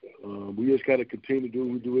 So we just got to continue to do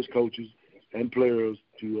what we do as coaches and players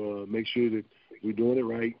to make sure that we're doing it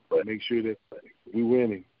right, make sure that we're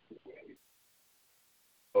winning.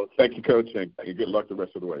 Well, thank you, Coach, and good luck the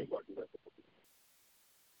rest of the way.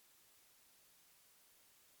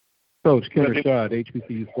 Coach Ken Rashad,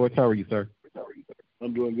 HBCU Sports. How are you, sir?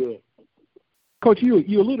 I'm doing good. Coach,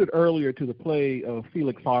 you alluded earlier to the play of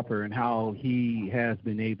Felix Harper and how he has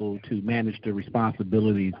been able to manage the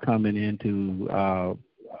responsibilities coming into,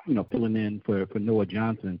 filling in for Noah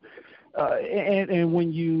Johnson. And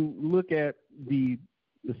when you look at the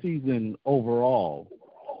season overall,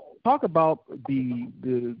 talk about the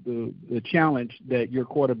challenge that your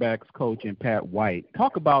quarterbacks coach and Pat White.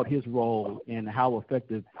 Talk about his role and how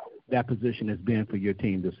effective that position has been for your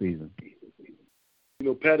team this season.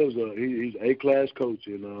 Pat is he's an A-class coach,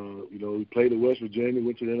 and he played at West Virginia,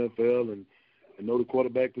 went to the NFL, and know the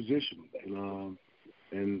quarterback position.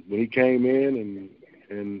 And when he came in,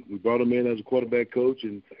 and we brought him in as a quarterback coach,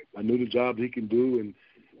 and I knew the job he can do, and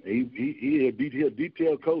he a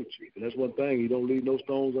detailed coach, and that's one thing. He don't leave no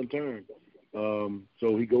stones unturned.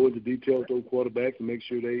 So he go into detail with those quarterbacks and make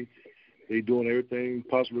sure they doing everything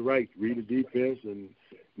possibly right, read the defense, and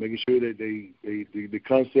making sure that the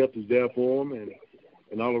concept is there for them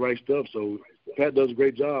and all the right stuff. So Pat does a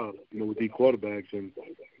great job, with these quarterbacks, and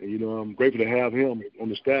I'm grateful to have him on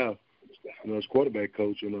the staff, as quarterback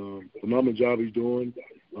coach, and phenomenal job he's doing.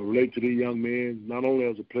 relate to these young men, not only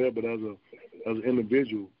as a player but as an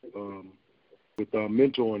individual, with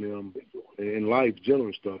mentoring them in life,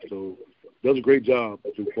 general stuff. So does a great job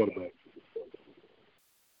as a quarterback.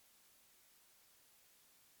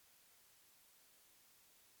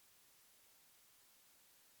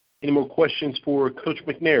 Any more questions for Coach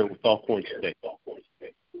McNair with Alcorn State? All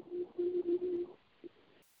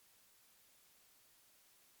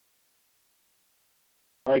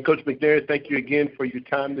right, Coach McNair, thank you again for your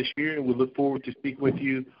time this year, and we look forward to speaking with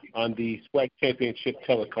you on the SWAC Championship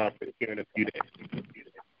teleconference here in a few days.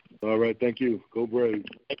 All right, thank you. Go Braves.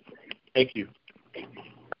 Thank you.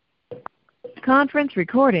 Conference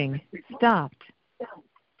recording stopped.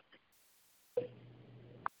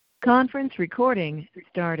 Conference recording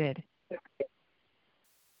started.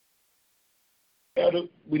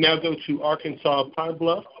 We now go to Arkansas Pine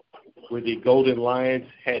Bluff, where the Golden Lions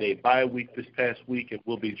had a bye week this past week and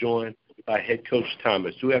will be joined by head coach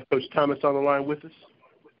Thomas. Do we have Coach Thomas on the line with us?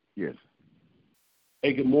 Yes.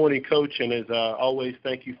 Hey, good morning, Coach, and as always,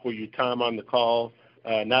 thank you for your time on the call,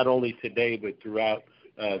 not only today but throughout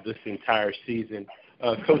this entire season.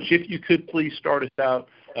 Coach, if you could please start us out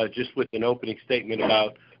just with an opening statement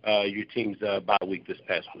about your team's bye week this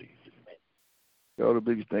past week. The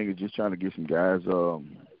biggest thing is just trying to get some guys a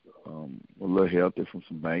little healthy from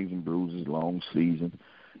some bangs and bruises, long season,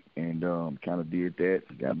 and kind of did that.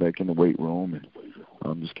 Got back in the weight room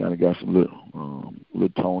and just kind of got some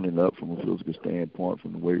little toning up from a physical standpoint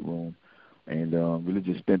from the weight room, and really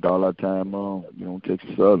just spent all our time Texas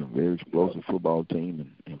Southern, very explosive football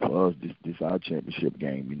team, and for us, this our championship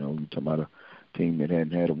game. You're talking about a team that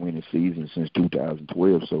hadn't had a winning season since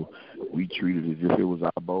 2012, so we treated it as if it was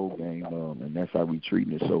our bowl game, and that's how we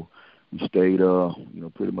treated it. So we stayed,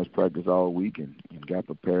 pretty much practiced all week and got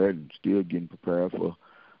prepared, and still getting prepared for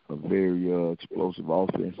a very explosive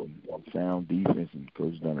offense and sound defense. And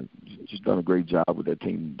Coach done a great job with that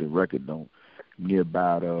team. The record don't near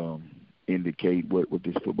about indicate what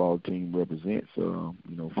this football team represents,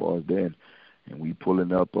 as far as that. And we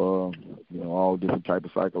pulling up, all different type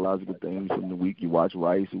of psychological things from the week. You watch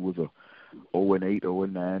Rice, it was a 0-8,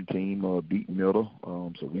 0-9 team, beat Middle.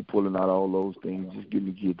 So we pulling out all those things, just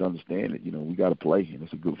getting the kids to understand that, we got to play, and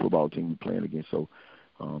it's a good football team we're playing against. So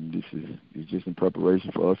this is just in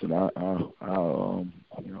preparation for us and our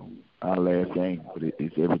last game, but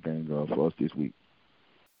it's everything for us this week.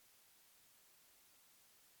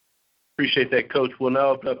 Appreciate that, Coach. We'll now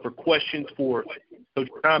open up for questions for Coach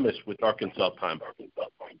Thomas with Arkansas Pine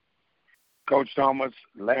Bluff. Coach Thomas,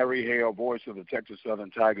 Larry Hale, voice of the Texas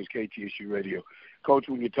Southern Tigers, KTSU Radio. Coach,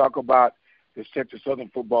 when you talk about this Texas Southern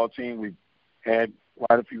football team, we've had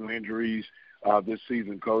quite a few injuries this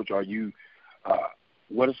season. Coach,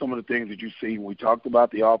 what are some of the things that you see when we talked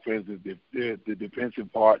about the offense, the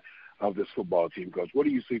defensive part of this football team, Coach? What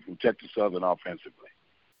do you see from Texas Southern offensively?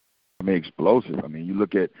 Explosive. You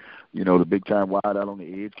look at, the big-time wide out on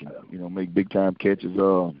the edge can, make big-time catches.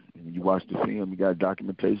 When you watch the film, you got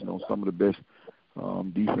documentation on some of the best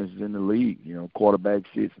defenses in the league. Quarterback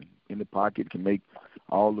sits in the pocket, can make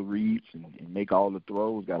all the reads and make all the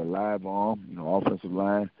throws, got a live arm, offensive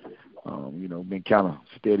line, been kind of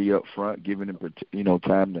steady up front, giving them,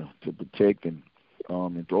 time to protect and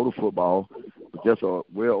throw the football. But just a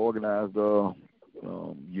well-organized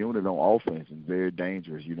unit on offense and very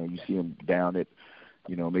dangerous. You see them down at,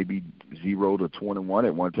 maybe 0-21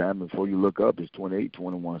 at one time. Before you look up, it's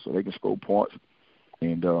 28-21. So they can score points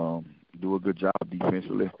and do a good job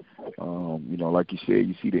defensively. Like you said,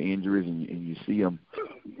 you see the injuries and you see them,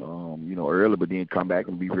 early, but then come back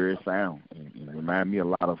and be very sound. And remind me a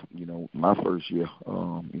lot of, my first year,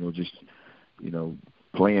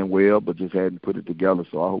 playing well, but just hadn't put it together.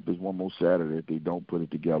 So I hope there's one more Saturday that they don't put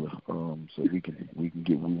it together, so we can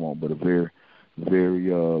get what we want. But a very, very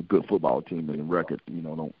good football team, and the record,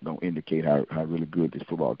 don't indicate how really good this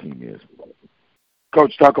football team is.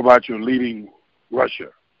 Coach, talk about your leading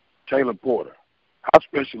rusher, Taylor Porter. How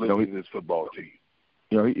special is this football team?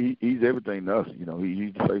 He's everything to us.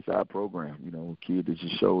 He's the face of our program. A kid that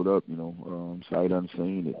just showed up, sight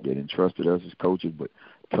unseen, that entrusted us as coaches, but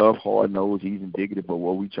tough, hard-nosed. He's indicative of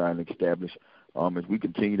what we're trying to establish as we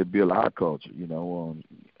continue to build our culture,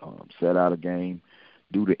 set out a game,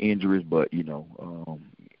 do the injuries, but,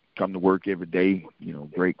 come to work every day,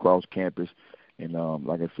 great cross-campus. And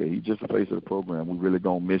like I said, he's just the face of the program. We really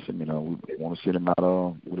don't miss him. We want to send him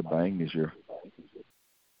out with a bang this year.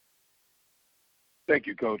 Thank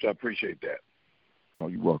you, Coach. I appreciate that. Oh,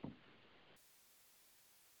 you're welcome.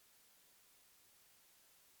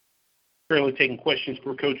 Currently taking questions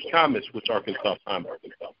for Coach Thomas with Arkansas Pine Bluff.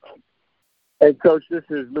 Hey, Coach, this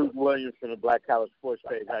is Luke Williams from the Black College Sports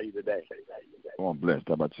Page. How are you today? Oh, I'm blessed.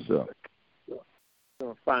 How about yourself?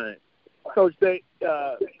 Fine. Coach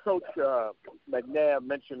McNabb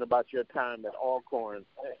mentioned about your time at Alcorn.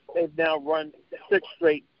 They've now run 6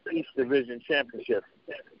 straight East Division championships.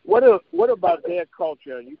 What about their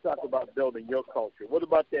culture? You talk about building your culture. What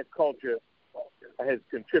about their culture has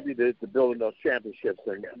contributed to building those championships?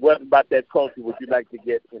 And what about that culture would you like to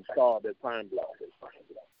get installed at Pine Bluff?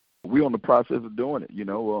 We're on the process of doing it,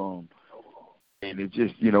 and it's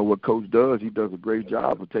just, what Coach does, he does a great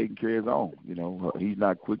job of taking care of his own. He's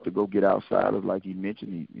not quick to go get outsiders like he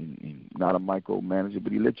mentioned. He's not a micromanager,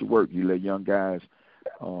 but he lets you work. He let young guys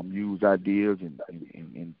use ideas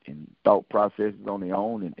and thought processes on their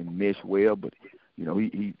own and mesh well. But,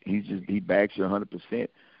 he backs you 100%.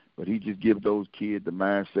 But he just gives those kids the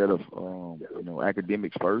mindset of,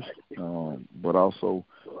 academics first, but also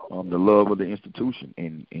the love of the institution.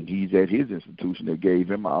 And he's at his institution that gave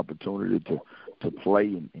him an opportunity to play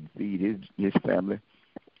and feed his family,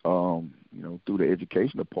 through the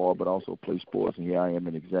educational part, but also play sports. And here I am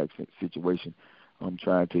in the exact situation. I'm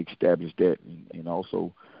trying to establish that. And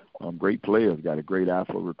also great players, got a great eye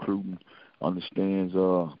for recruiting, understands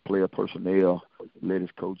player personnel, let his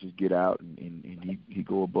coaches get out, and he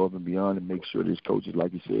go above and beyond and make sure that his coaches,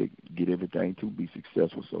 like you said, get everything to be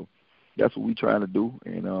successful. So that's what we're trying to do,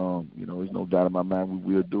 and, there's no doubt in my mind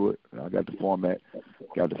we will do it. I got the format,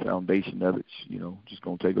 got the foundation of it, just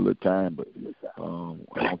going to take a little time, but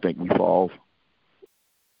I don't think we fall off.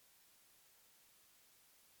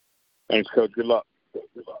 Thanks, Coach. Good luck.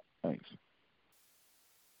 Thanks.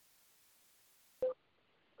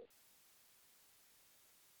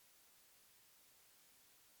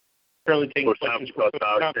 Coach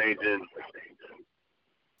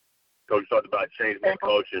talked about changing the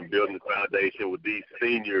culture and building the foundation with these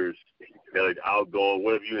seniors that are outgoing.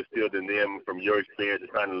 What have you instilled in them from your experience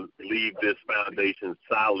trying to leave this foundation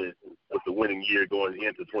solid with the winning year going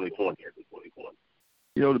into 2020?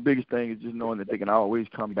 The biggest thing is just knowing that they can always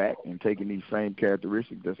come back and taking these same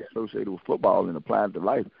characteristics that's associated with football and apply it to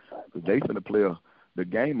life, because they finna play the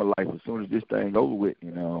game of life as soon as this thing over with.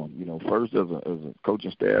 First as a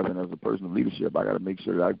coaching staff and as a person of leadership, I got to make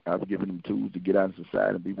sure that I've given them tools to get out in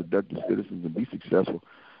society and be productive citizens and be successful.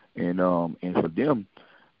 And for them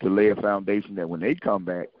to lay a foundation that when they come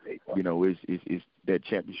back, it's that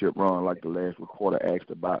championship run, like the last reporter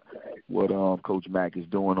asked about what Coach Mack is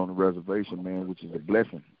doing on the reservation, man, which is a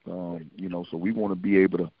blessing. So we want to be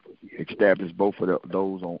able to establish both of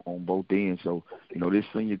those on both ends. So, this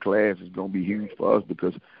senior class is going to be huge for us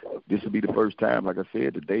because this will be the first time, like I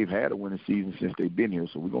said, that they've had a winning season since they've been here.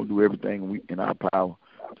 So we're going to do everything in our power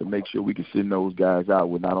to make sure we can send those guys out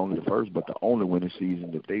with not only the first but the only winning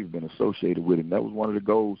season that they've been associated with. And that was one of the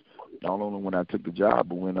goals, not only when I took the job,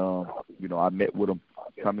 but when, I met with them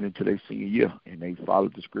coming into their senior year, and they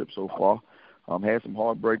followed the script so far. Had some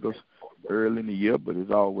heartbreakers early in the year, but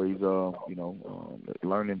it's always,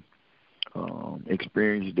 learning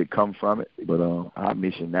experiences that come from it. But our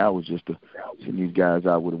mission now is just to send these guys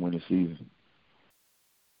out with a winning season.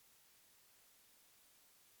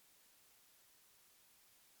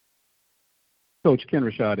 Coach Ken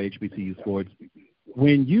Rashad, HBCU Sports.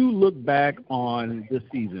 When you look back on this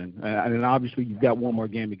season, and obviously you've got one more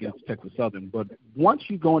game against Texas Southern, but once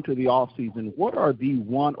you go into the offseason, what are the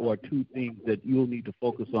one or two things that you'll need to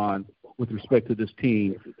focus on with respect to this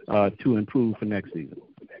team to improve for next season?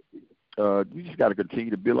 We just got to continue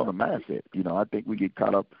to build on the mindset. I think we get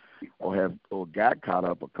caught up or got caught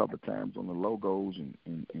up a couple of times on the logos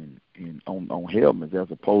and on helmets as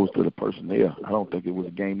opposed to the personnel. I don't think it was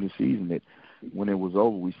a game this season that when it was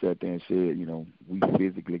over, we sat there and said, we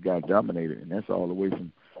physically got dominated, and that's all the way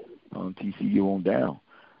from TCU on down.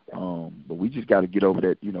 But we just got to get over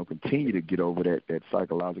that, continue to get over that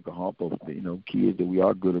psychological hump of, kids that we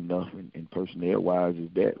are good enough and personnel-wise is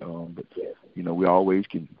that. But, we always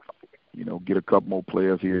can, get a couple more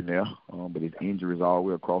players here and there. But it's injuries all the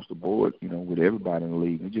way across the board, with everybody in the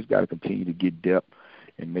league. We just got to continue to get depth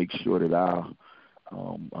and make sure that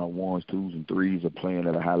our ones, twos, and threes are playing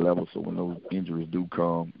at a high level. So when those injuries do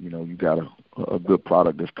come, you got a good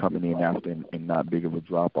product that's coming in after and not big of a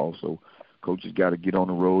drop-off. So coaches got to get on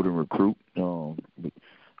the road and recruit. But,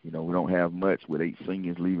 we don't have much with 8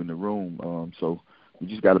 seniors leaving the room. So we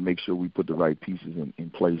just got to make sure we put the right pieces in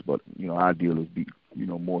place. But, our deal is be,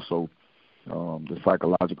 more so the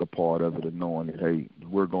psychological part of it and knowing that, hey,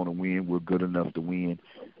 we're going to win, we're good enough to win,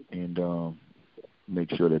 and make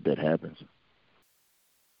sure that happens.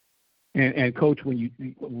 And Coach,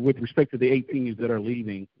 with respect to the 8 seniors that are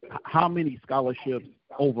leaving, how many scholarships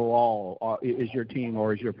overall is your team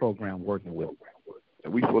or is your program working with?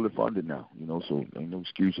 we fully funded now, so ain't no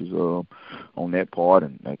excuses on that part.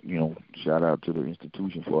 And, shout out to the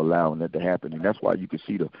institution for allowing that to happen. And that's why you can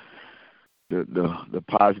see the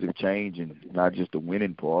positive change in not just the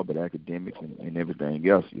winning part, but academics and everything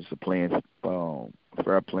else. It's a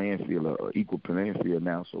fair playing field, an equal playing field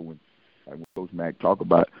now. So when Coach Mack talk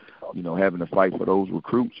about, having to fight for those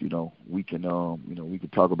recruits, we can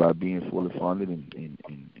talk about being fully funded and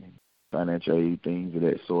financial aid, things of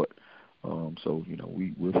that sort. So,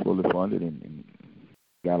 we're fully funded and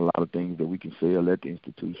got a lot of things that we can sell at the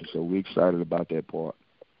institution. So we're excited about that part.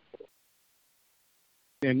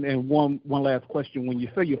 And one last question: when you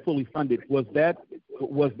say you're fully funded, was that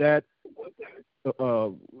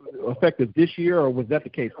effective this year, or was that the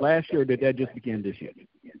case last year, or did that just begin this year?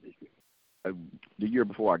 The year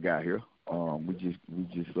before I got here, we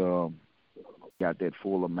just got that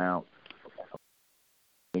full amount. I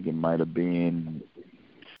think it might have been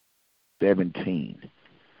 17.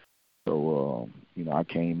 So I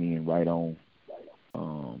came in right on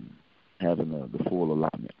having the full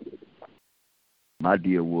allotment. My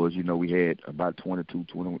deal was, we had about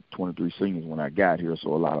 23 seniors when I got here,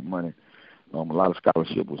 so a lot of money, a lot of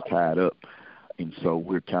scholarship was tied up. And so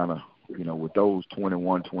we're kind of, with those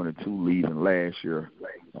 21, 22 leaving last year,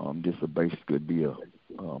 this will basically be a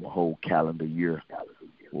whole calendar year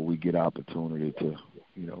where we get opportunity to,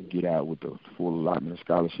 get out with the full allotment of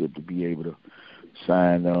scholarship to be able to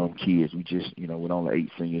sign kids. We just, with only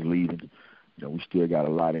 8 seniors leaving, we still got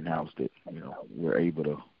a lot in-house that, we're able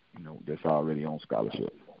to, that's already on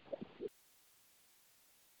scholarship.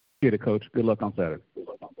 Get it, Coach. Good luck on Saturday.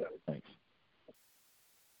 Thanks.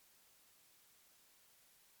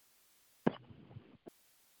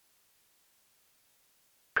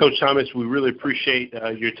 Coach Thomas, we really appreciate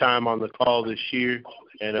your time on the call this year,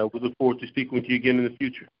 and we look forward to speaking with you again in the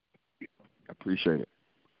future. I appreciate it.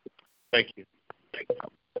 Thank you.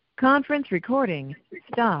 Conference recording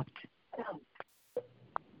stopped.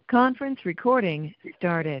 Conference recording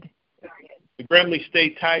started. The Grambling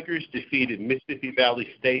State Tigers defeated Mississippi Valley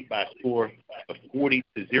State by a score of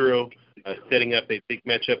 40-0, setting up a big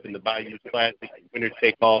matchup in the Bayou Classic,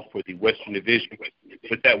 winner-take-all for the Western Division.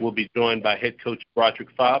 With that, we'll be joined by head coach Broderick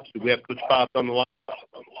Fobbs. Do we have Coach Fobbs on the line?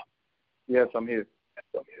 Yes, I'm here.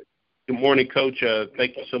 Good morning, Coach.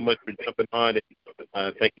 Thank you so much for jumping on.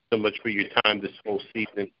 Thank you so much for your time this whole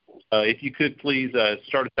season. If you could please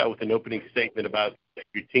start us out with an opening statement about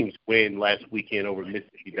your team's win last weekend over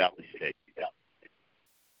Mississippi Valley State.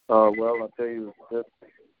 Well, I'll tell you,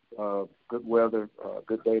 good weather,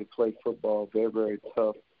 good day to play football, very, very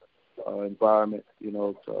tough environment,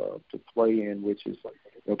 to play in, which is,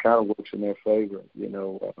 kind of works in their favor. When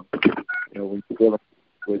you're dealing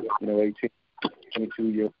with, 18,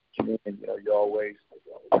 22-year-olds, you're always,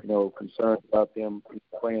 concerned about them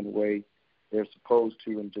playing the way they're supposed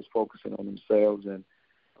to and just focusing on themselves. And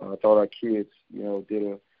I thought our kids, did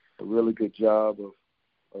a really good job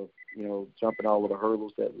of jumping all of the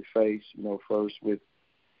hurdles that we face, first with,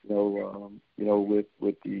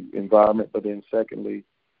 with the environment, but then secondly,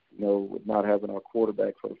 with not having our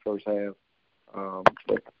quarterback for the first half.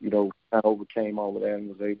 But, kind of overcame all of that and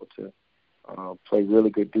was able to play really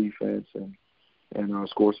good defense and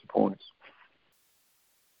score some points.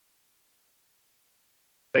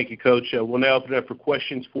 Thank you, Coach. We'll now open up for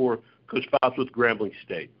questions for Coach Fobbs with Grambling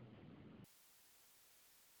State.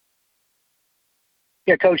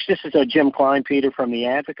 Yeah, Coach, this is Jim Kleinpeter from The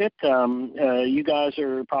Advocate. You guys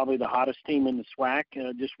are probably the hottest team in the SWAC.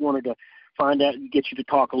 Just wanted to find out, get you to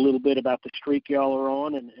talk a little bit about the streak y'all are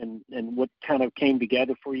on and what kind of came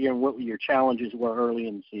together for you and what your challenges were early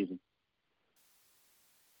in the season.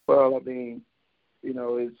 Well, I mean, it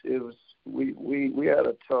was we had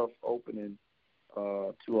a tough opening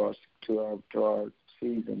to our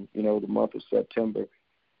season. The month of September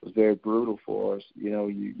was very brutal for us.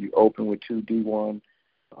 You open with 2 D1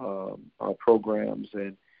 programs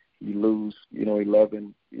and you lose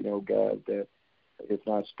 11 guys that, if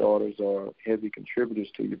not starters, are heavy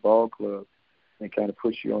contributors to your ball club, and kind of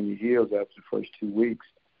push you on your heels after the first 2 weeks.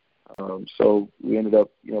 So we ended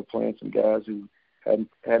up playing some guys who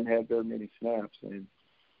hadn't had very many snaps,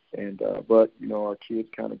 but our kids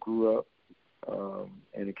kind of grew up,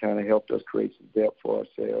 and it kind of helped us create some depth for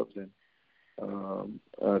ourselves. And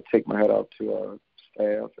take my hat off to our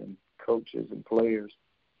staff and coaches and players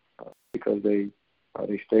because they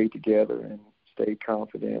stayed together and stayed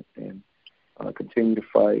confident and continue to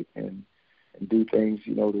fight and do things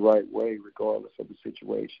the right way regardless of the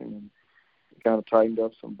situation. And we kind of tightened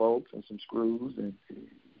up some bolts and some screws and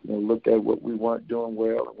looked at what we weren't doing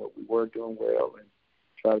well and what we were doing well and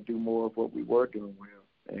try to do more of what we were doing well.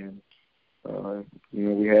 And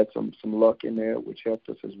We had some luck in there, which helped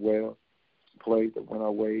us as well. Some plays that went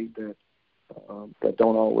our way that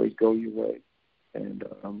don't always go your way. And,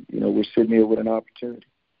 we're sitting here with an opportunity.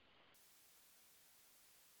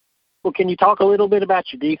 Well, can you talk a little bit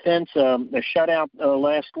about your defense? A shutout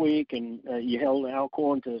last week, and you held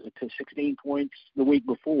Alcorn to 16 points the week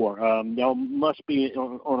before. Y'all must be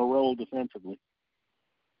on a roll defensively.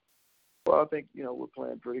 Well, I think, we're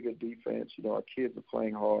playing pretty good defense. Our kids are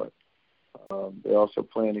playing hard. They're also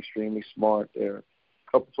playing extremely smart. There are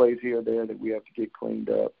a couple plays here or there that we have to get cleaned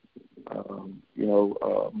up.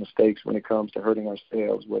 Mistakes when it comes to hurting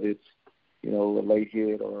ourselves, whether it's, a late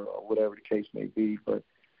hit or whatever the case may be. But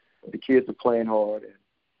the kids are playing hard, and,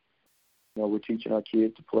 we're teaching our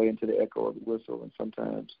kids to play into the echo of the whistle. And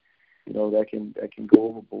sometimes, that can go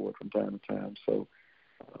overboard from time to time. So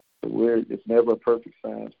it's never a perfect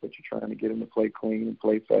science, but you're trying to get them to play clean and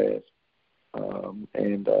play fast.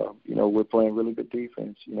 We're playing really good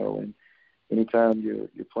defense, and anytime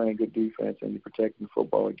you're playing good defense and you're protecting the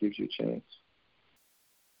football, it gives you a chance.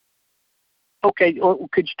 Okay, well,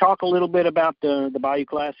 could you talk a little bit about the Bayou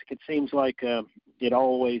Classic? It seems like it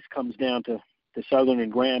always comes down to Southern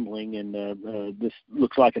and Grambling, and this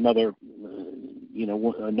looks like another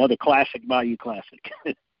classic Bayou Classic.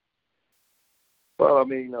 Well, I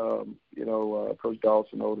mean, Coach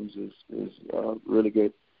Dawson Odoms is a really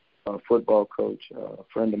good football coach, a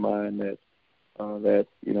friend of mine that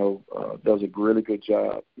does a really good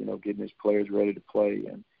job, getting his players ready to play,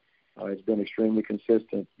 and he's been extremely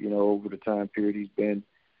consistent, over the time period he's been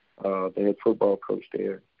the head football coach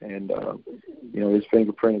there, and his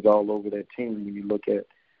fingerprint is all over that team when you look at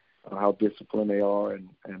how disciplined they are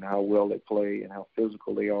and how well they play and how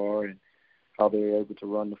physical they are and how they're able to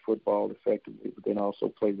run the football effectively, but then also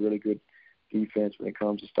play really good defense when it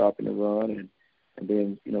comes to stopping the run and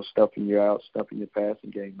then, stuffing your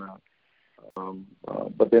passing game out.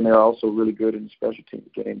 But then they're also really good in the special team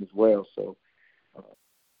game as well. So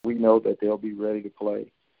we know that they'll be ready to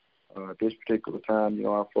play. At this particular time,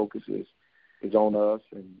 our focus is on us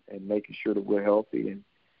and making sure that we're healthy and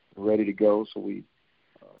ready to go. So we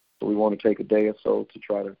want to take a day or so to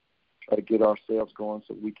try to get ourselves going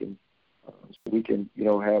so we can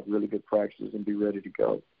have really good practices and be ready to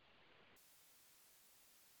go.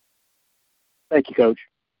 Thank you, Coach.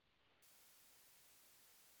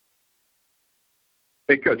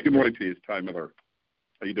 Hey, Coach, good morning to you. It's Ty Miller.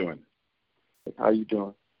 How you doing? How you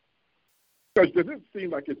doing? Coach, does it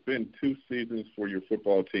seem like it's been 2 seasons for your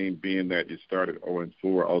football team, being that you started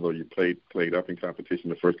 0-4, although you played up in competition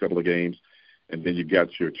the first couple of games, and then you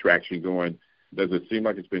got your traction going? Does it seem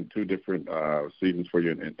like it's been 2 different seasons for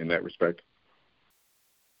you in that respect?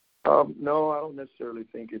 No, I don't necessarily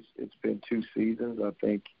think it's been 2 seasons. I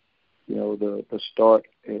think, the start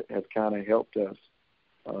has kind of helped us,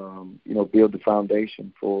 build the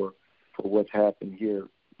foundation for what's happened here,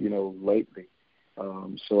 lately.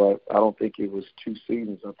 So I don't think it was 2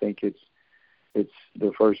 seasons. I think it's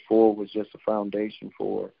the first 4 was just a foundation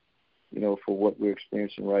for what we're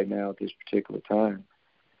experiencing right now at this particular time.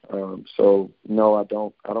 So no, I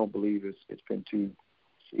don't believe it's been 2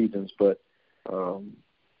 seasons, but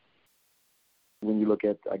when you look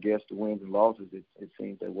at, I guess, the wins and losses, it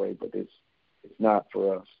seems that way, but it's not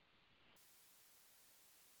for us.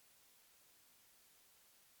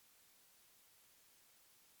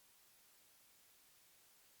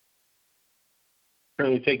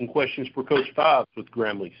 Currently taking questions for Coach Fobbs with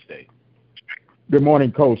Grambling State. Good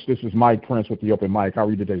morning, Coach. This is Mike Prince with the Open Mic. How are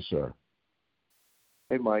you today, sir?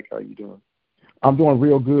 Hey, Mike. How you doing? I'm doing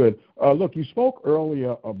real good. Look, you spoke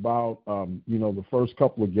earlier about, the first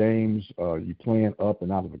couple of games, you playing up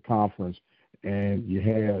and out of the conference, and you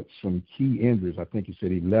had some key injuries. I think you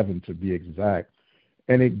said 11 to be exact.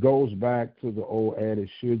 And it goes back to the old adage,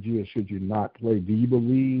 should you or should you not play? Do you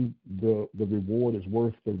believe the reward is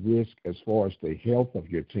worth the risk as far as the health of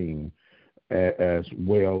your team as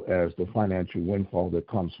well as the financial windfall that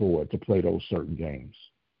comes forward to play those certain games?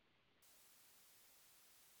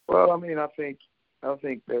 Well, I mean, I think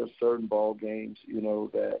there's certain ball games,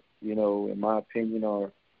 that, in my opinion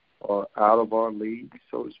are out of our league,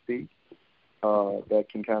 so to speak, that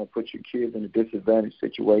can kind of put your kids in a disadvantaged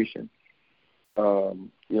situation.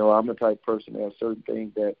 I'm the type of person that has certain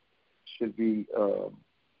things that should be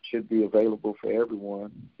available for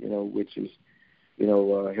everyone, which is,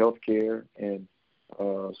 health care and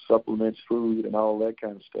supplements, food, and all that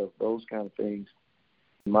kind of stuff. Those kind of things,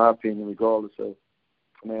 in my opinion, regardless of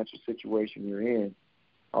financial situation you're in,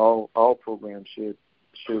 all programs should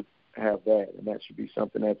have that, and that should be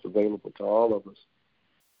something that's available to all of us.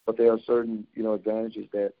 But there are certain, advantages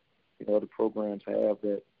that, other programs have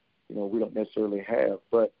that, we don't necessarily have.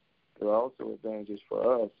 But there are also advantages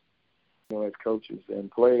for us, as coaches and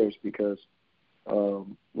players, because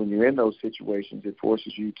when you're in those situations, it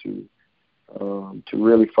forces you to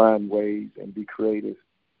really find ways and be creative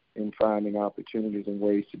in finding opportunities and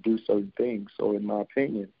ways to do certain things. So in my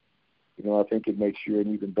opinion, I think it makes you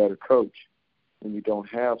an even better coach when you don't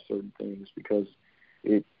have certain things, because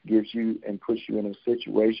it gives you and puts you in a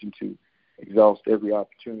situation to exhaust every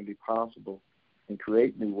opportunity possible and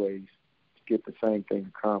create new ways to get the same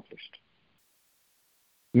thing accomplished.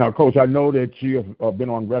 Now, Coach, I know that you have been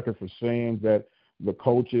on record for saying that the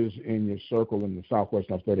coaches in your circle in the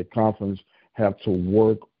Southwestern Athletic Conference have to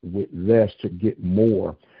work with less to get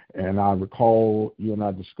more. And I recall you and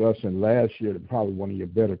I discussing last year that probably one of your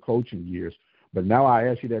better coaching years. But now I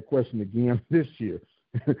ask you that question again this year.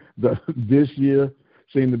 This year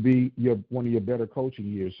seemed to be one of your better coaching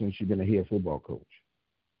years since you've been a head football coach.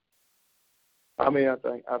 I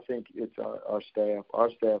think it's our staff. Our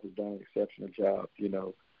staff has done an exceptional job.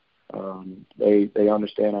 They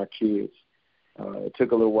understand our kids. It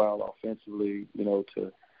took a little while offensively,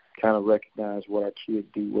 to kind of recognize what our kids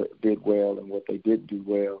did well and what they didn't do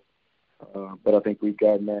well. But I think we've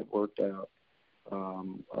gotten that worked out.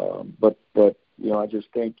 But I just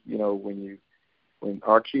think, when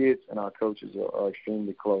our kids and our coaches are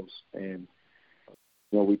extremely close, and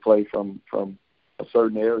we play from a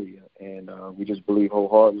certain area, and we just believe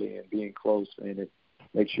wholeheartedly in being close, and it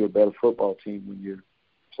makes you a better football team when you're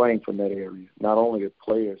playing from that area. Not only the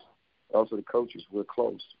players, but also the coaches. We're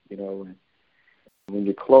close, and when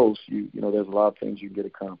you're close, there's a lot of things you can get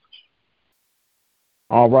accomplished.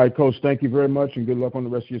 All right, Coach, thank you very much, and good luck on the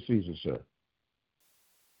rest of your season, sir.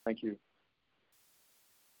 Thank you.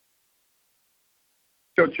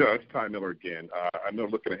 Coach, it's Ty Miller again. I know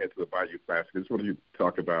looking ahead to the Bayou Classic, I just want you to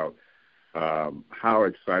talk about how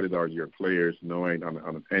excited are your players knowing on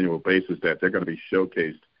an annual basis that they're going to be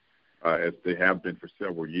showcased as they have been for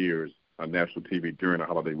several years on national TV during a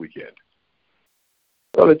holiday weekend?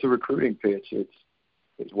 Well, it's a recruiting pitch.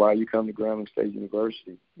 It's why you come to Grambling State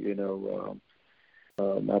University.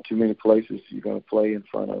 Not too many places you're going to play in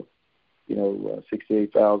front of,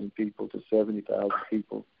 68,000 people to 70,000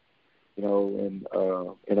 people, in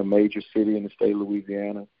a major city in the state of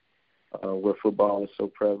Louisiana, where football is so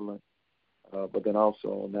prevalent, but then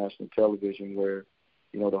also on national television where,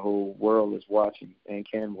 the whole world is watching and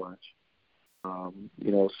can watch.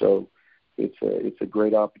 So it's a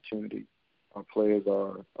great opportunity. Our players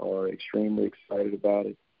are extremely excited about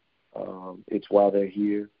it. It's why they're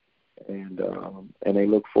here, and they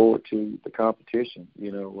look forward to the competition.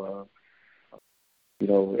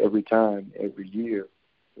 Every time, every year,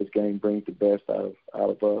 this game brings the best out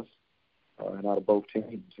of us and out of both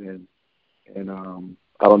teams. And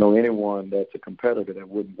I don't know anyone that's a competitor that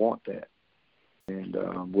wouldn't want that. And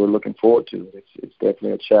we're looking forward to it. It's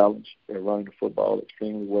definitely a challenge. They're running the football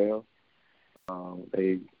extremely well.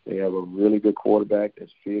 They have a really good quarterback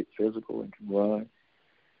that's physical and can run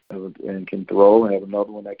and can throw, and have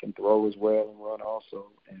another one that can throw as well and run also.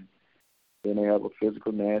 And then they have a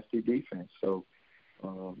physical, nasty defense. So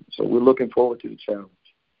we're looking forward to the challenge.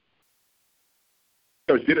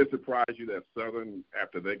 Coach, did it surprise you that Southern,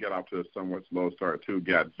 after they got off to a somewhat slow start too,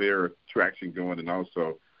 got their traction going and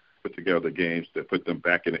also put together games that put them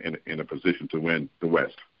back in a position to win the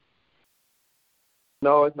West?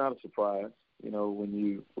 No, it's not a surprise. When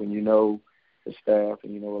you know the staff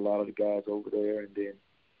and you know a lot of the guys over there, and then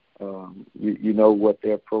you know what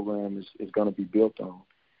their program is going to be built on.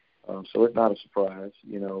 So it's not a surprise.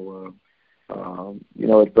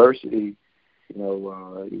 Adversity,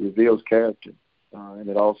 it reveals character, and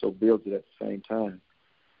it also builds it at the same time.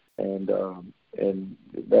 And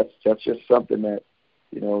that's just something that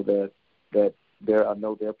I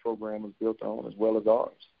know their program is built on as well as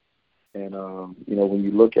ours. And when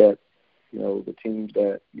you look at the teams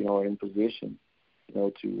that are in position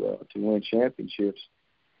to win championships,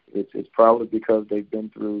 it's probably because they've been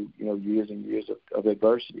through years and years of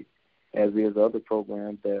adversity, as is other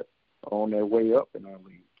programs that are on their way up in our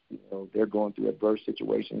league. They're going through adverse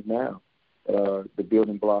situations now that are the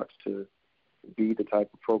building blocks to be the type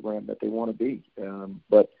of program that they want to be.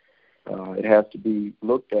 But it has to be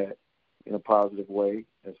looked at in a positive way,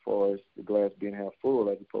 as far as the glass being half full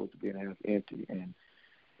as opposed to being half empty. And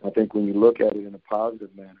I think when you look at it in a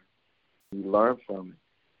positive manner, you learn from it,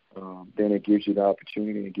 then it gives you the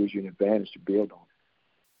opportunity and it gives you an advantage to build on it.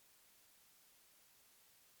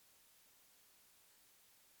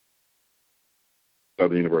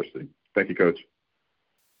 Southern University. Thank you, Coach.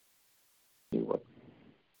 You're welcome.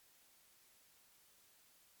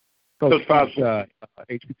 Coach Fox,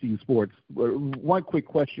 HBCU Sports. One quick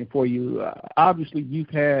question for you. Obviously, you've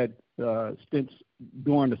had stints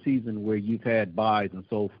during the season where you've had buys and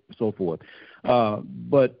so forth.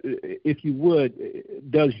 But if you would,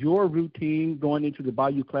 does your routine going into the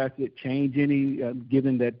Bayou Classic change any,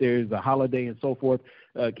 given that there's a holiday and so forth?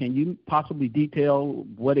 Can you possibly detail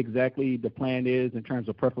what exactly the plan is in terms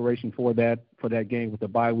of preparation for that game with the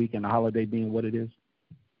bye week and the holiday being what it is?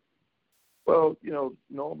 Well,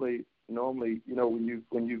 normally,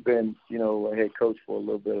 when you've been, a head coach for a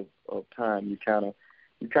little bit of time, you kind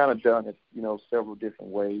of done it, several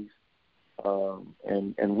different ways,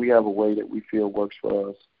 and we have a way that we feel works for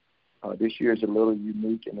us. This year is a little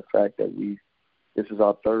unique in the fact that this is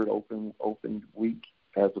our third open week,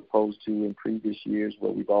 as opposed to in previous years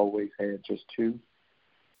where we've always had just two.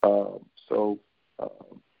 So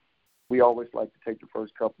we always like to take the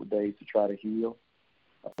first couple of days to try to heal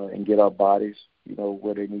and get our bodies,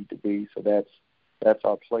 where they need to be. So that's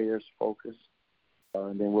our players' focus.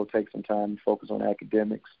 And then we'll take some time to focus on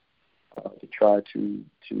academics to try to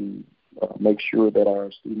make sure that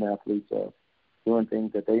our student athletes are doing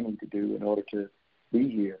things that they need to do in order to be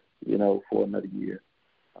here, for another year.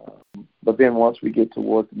 But then once we get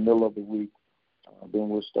towards the middle of the week, then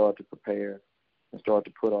we'll start to prepare and start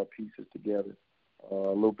to put our pieces together a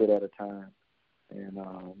little bit at a time, and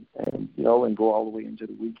go all the way into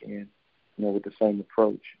the weekend, with the same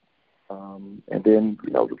approach. And then,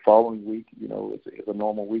 the following week, is a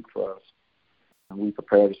normal week for us. And we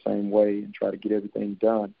prepare the same way and try to get everything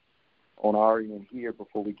done on our end here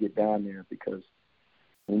before we get down there, because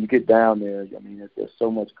when you get down there, there's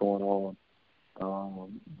so much going on.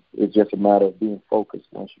 It's just a matter of being focused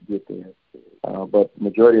once you get there. But the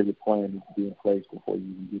majority of the plan needs to be in place before you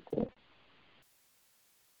even get there.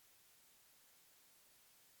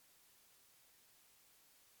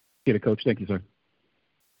 Get it, Coach. Thank you, sir.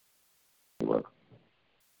 You're welcome.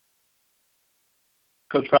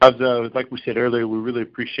 Coach Fives, like we said earlier, we really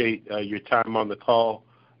appreciate your time on the call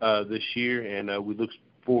this year, and we look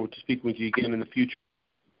forward to speaking with you again in the future.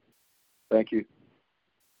 Thank you.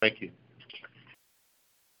 Thank you.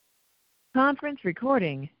 Conference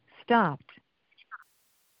recording stopped.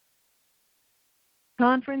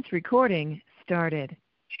 Conference recording started.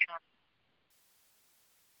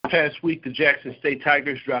 Past week, the Jackson State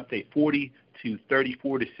Tigers dropped a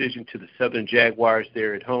 40-34 decision to the Southern Jaguars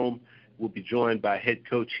there at home. We'll be joined by head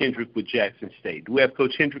coach Hendrick with Jackson State. Do we have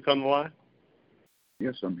Coach Hendrick on the line?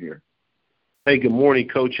 Yes, I'm here. Hey, good morning,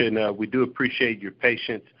 Coach, and we do appreciate your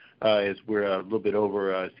patience as we're a little bit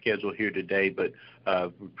over schedule here today, but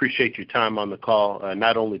we appreciate your time on the call,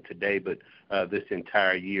 not only today, but this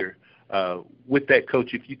entire year. With that,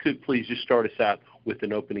 Coach, if you could please just start us out with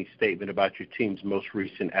an opening statement about your team's most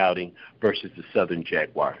recent outing versus the Southern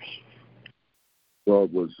Jaguars. Well,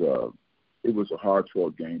 it was a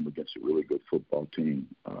hard-fought game against a really good football team.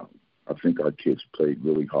 I think our kids played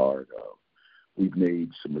really hard. We've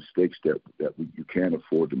made some mistakes that you can't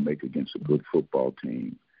afford to make against a good football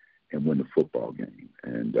team and win the football game.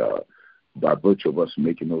 And by virtue of us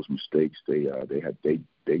making those mistakes, they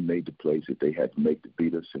made the plays that they had to make to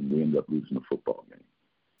beat us, and we ended up losing the football game.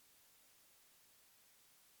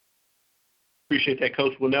 Appreciate that,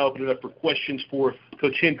 Coach. We'll now open it up for questions for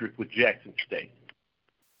Coach Hendrick with Jackson State.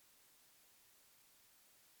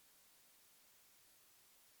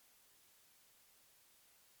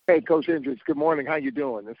 Hey, Coach Hendricks, good morning. How you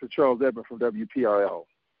doing? This is Charles Edmond from WPRL.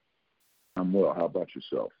 I'm well. How about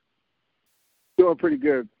yourself? Doing pretty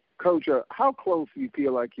good. Coach, how close do you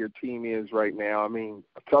feel like your team is right now? A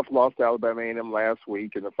tough loss to Alabama A&M last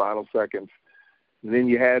week in the final seconds. And then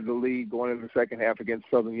you had the lead going into the second half against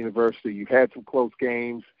Southern University. You've had some close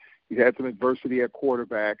games. You've had some adversity at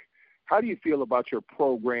quarterback. How do you feel about your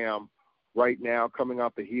program right now, coming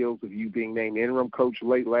off the heels of you being named interim coach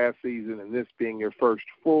late last season and this being your first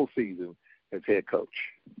full season as head coach?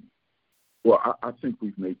 Well, I think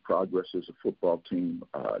we've made progress as a football team,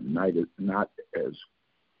 not as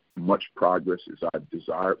much progress as I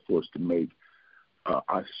desired for us to make.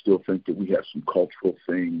 I still think that we have some cultural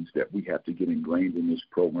things that we have to get ingrained in this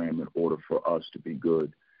program in order for us to be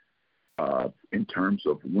good. In terms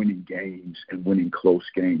of winning games and winning close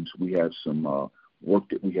games, we have some work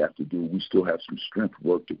that we have to do. We still have some strength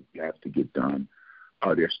work that we have to get done.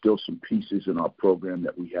 There's still some pieces in our program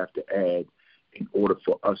that we have to add in order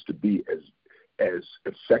for us to be as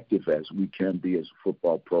effective as we can be as a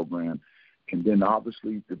football program. And then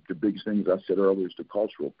obviously the biggest thing, as I said earlier, is the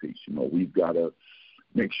cultural piece. We've got to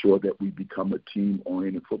make sure that we become a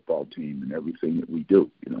team-oriented football team in everything that we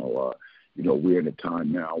do. We're in a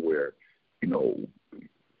time now where,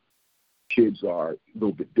 kids are a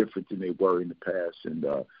little bit different than they were in the past, and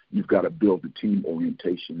you've got to build the team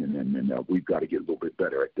orientation, and we've got to get a little bit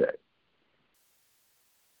better at that.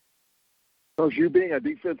 Coach, you being a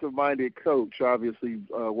defensive-minded coach, obviously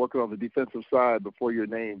working on the defensive side before you're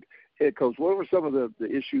named head coach, what were some of the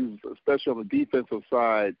issues, especially on the defensive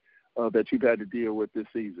side, that you've had to deal with this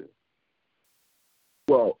season?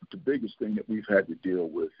 Well, the biggest thing that we've had to deal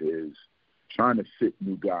with is trying to fit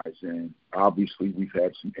new guys in. Obviously, we've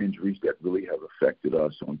had some injuries that really have affected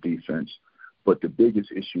us on defense, but the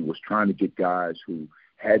biggest issue was trying to get guys who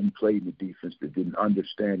hadn't played the defense, that didn't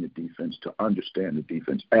understand the defense, to understand the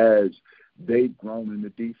defense. As they've grown in the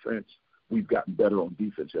defense, we've gotten better on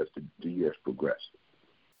defense as the years progressed.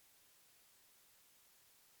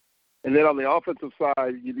 And then on the offensive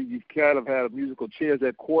side, you've kind of had a musical chairs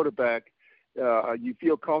at quarterback. You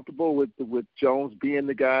feel comfortable with Jones being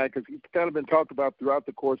the guy? Because he's kind of been talked about throughout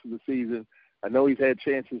the course of the season. I know he's had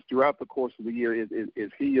chances throughout the course of the year.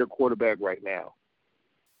 Is he your quarterback right now?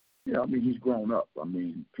 Yeah, I mean, he's grown up. I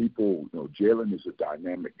mean, people, Jalen is a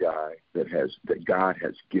dynamic guy that God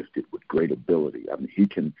has gifted with great ability. I mean, he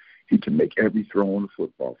can make every throw on the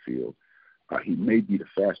football field. He may be the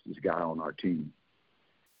fastest guy on our team.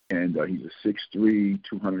 And he's a 6'3",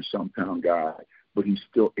 200-some pound guy, but he's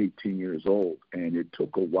still 18 years old. And it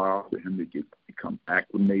took a while for him to become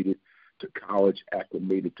acclimated to college,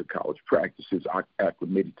 acclimated to college practices,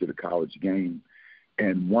 acclimated to the college game.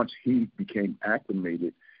 And once he became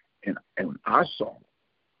acclimated, and I saw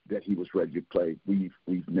that he was ready to play,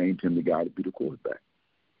 we've named him the guy to be the quarterback.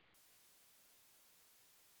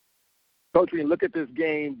 Coach, when you look at this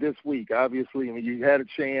game this week, obviously, I mean, you had a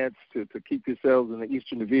chance to keep yourselves in the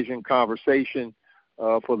Eastern Division conversation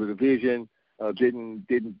for the division.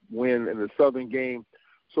 Didn't win in the Southern game.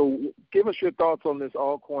 So give us your thoughts on this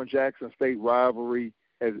Alcorn-Jackson State rivalry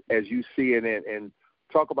as you see it, and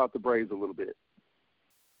talk about the Braves a little bit.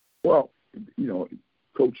 Well,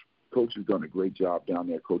 Coach has done a great job down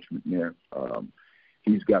there, Coach McNair.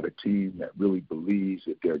 He's got a team that really believes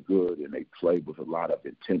that they're good, and they play with a lot of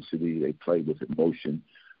intensity. They play with emotion.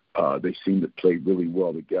 They seem to play really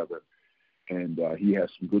well together. And he has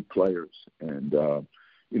some good players. And,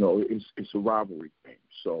 it's a rivalry game.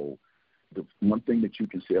 So the one thing that you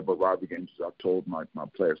can say about rivalry games is I've told my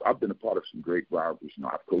players, I've been a part of some great rivalries.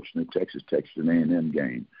 I've coached in the Texas and A&M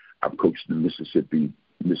game. I've coached in the Mississippi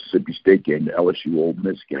State game, the LSU Ole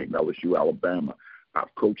Miss game, LSU Alabama.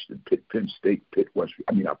 I've coached in Penn State, I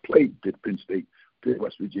played Penn State, Pitt,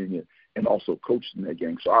 West Virginia, and also coached in that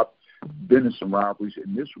game. So I've been in some rivalries,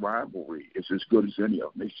 and this rivalry is as good as any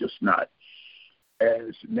of them. It's just not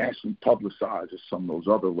as nationally publicized as some of those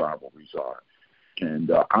other rivalries are.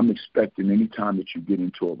 And I'm expecting any time that you get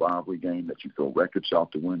into a rivalry game that you throw records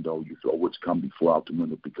out the window, you throw what's come before out the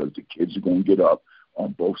window, because the kids are going to get up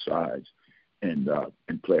on both sides and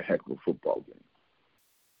play a heck of a football game.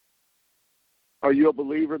 Are you a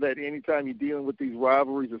believer that anytime you're dealing with these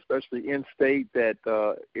rivalries, especially in-state, that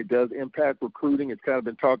it does impact recruiting? It's kind of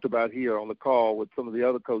been talked about here on the call with some of the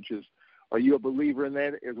other coaches. Are you a believer in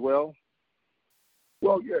that as well?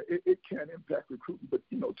 Well, yeah, it can impact recruiting. But,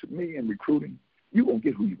 to me in recruiting, you're going to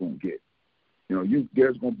get who you're going to get.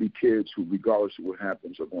 There's going to be kids who, regardless of what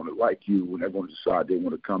happens, are going to like you, and they're going to decide they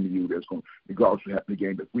want to come to you. Regardless of what happened in the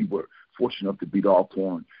game, that we were fortunate enough to beat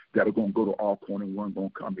Alcorn, that are going to go to Alcorn and weren't going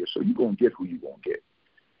to come here. So you're going to get who you're going to get.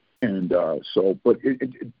 And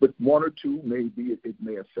but one or two, maybe it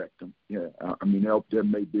may affect them. Yeah, I mean, there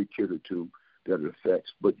may be a kid or two that it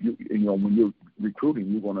affects. But when you're recruiting,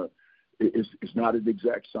 you're going to. It's not an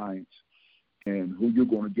exact science, and who you're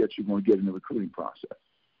going to get in the recruiting process.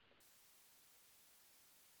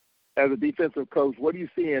 As a defensive coach, what do you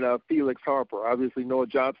see in Felix Harper? Obviously, Noah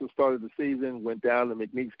Johnson started the season, went down to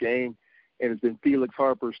McNeek's game, and it's been Felix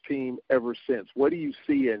Harper's team ever since. What do you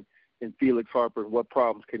see in Felix Harper, and what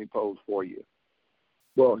problems can he pose for you?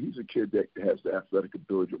 Well, he's a kid that has the athletic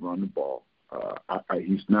ability to run the ball.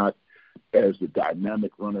 He's not as the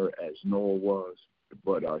dynamic runner as Noah was,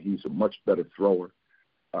 but he's a much better thrower.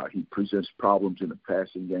 He presents problems in the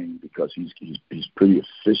passing game because he's pretty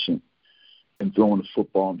efficient in throwing the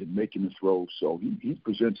football and then making the throws. So he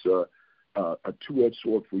presents a two-edged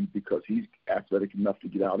sword for you because he's athletic enough to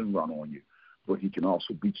get out and run on you, but he can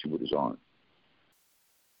also beat you with his arm.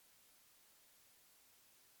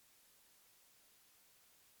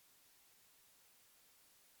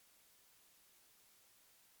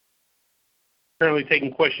 Currently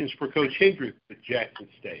taking questions for Coach Hendrick with Jackson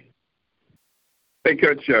State. Hey,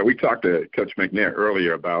 Coach, we talked to Coach McNair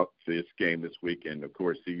earlier about this game this weekend. Of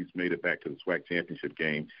course, he's made it back to the SWAC championship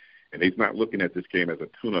game, and he's not looking at this game as a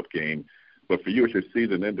tune-up game. But for you, it's your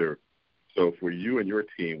season ender. So for you and your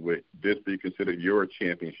team, would this be considered your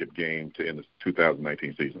championship game to end the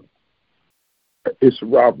 2019 season? It's a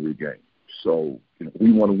rivalry game, so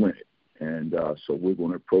we want to win it. And so we're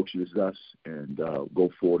going to approach it as us and go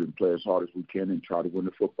forward and play as hard as we can and try to win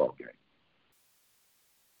the football game.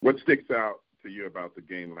 What sticks out to you about the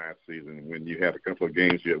game last season when you had a couple of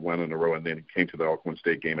games you had won in a row and then it came to the Alcorn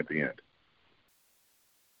State game at the end?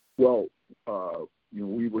 Well,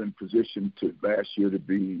 we were in position last year to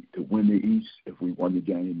win the East if we won the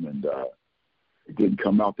game, and it didn't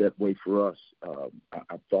come out that way for us.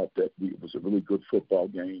 I thought that it was a really good football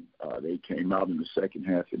game. They came out in the second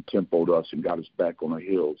half and tempoed us and got us back on our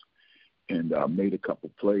heels and made a couple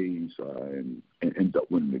plays and ended up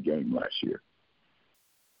winning the game last year.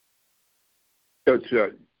 Coach,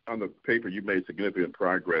 on the paper, you made significant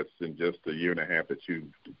progress in just a year and a half that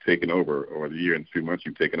you've taken over, or the year and 2 months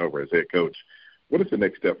you've taken over as head coach. What is the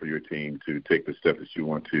next step for your team to take the step that you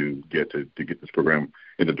want to get this program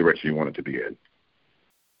in the direction you want it to be in?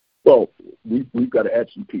 Well, we've got to add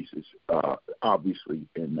some pieces, obviously,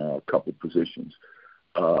 in a couple positions.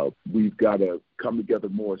 We've got to come together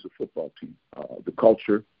more as a football team. The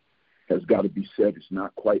culture has got to be set. It's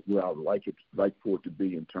not quite where I would like for it to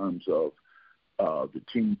be in terms of the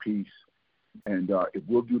team piece. And if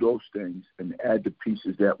we'll do those things and add the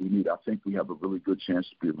pieces that we need, I think we have a really good chance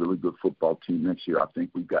to be a really good football team next year. I think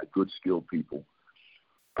we've got good, skilled people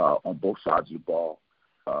on both sides of the ball.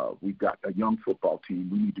 We've got a young football team.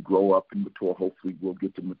 We need to grow up and mature. Hopefully we'll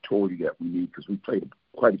get the maturity that we need because we played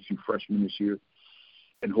quite a few freshmen this year.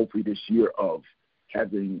 And hopefully this year of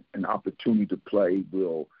having an opportunity to play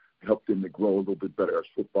will help them to grow a little bit better as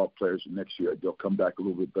football players. And next year they'll come back a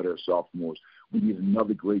little bit better as sophomores. We need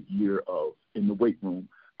another great year in the weight room.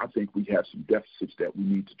 I think we have some deficits that we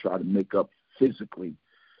need to try to make up physically.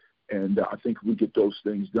 And I think if we get those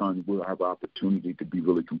things done, we'll have an opportunity to be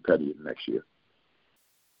really competitive next year.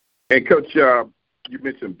 And, Coach, you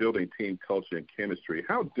mentioned building team culture and chemistry.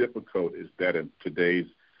 How difficult is that in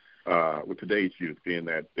with today's youth, being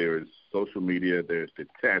that there is social media, there's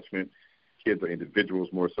detachment, kids are individuals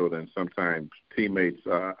more so than sometimes teammates.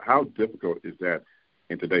 How difficult is that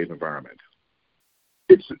in today's environment?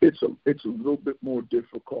 It's a little bit more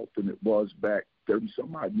difficult than it was back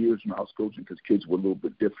 30-some-odd years when I was coaching because kids were a little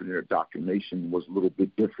bit different. Their indoctrination was a little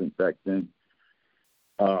bit different back then.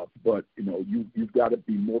 But, you've got to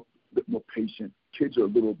be a bit more patient. Kids are a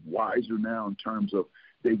little wiser now in terms of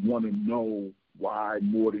they want to know why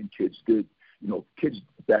more than kids did. Kids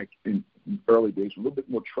back in early days were a little bit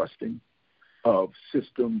more trusting of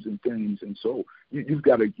systems and things, and so you've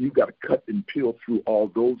got to cut and peel through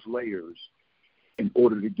all those layers in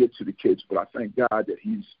order to get to the kids. But I thank God that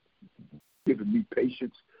He's given me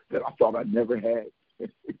patience that I thought I never had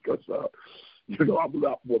because I'm a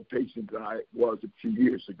lot more patient than I was a few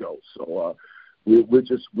years ago. So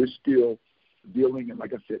we're still dealing, and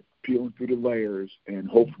like I said, peeling through the layers and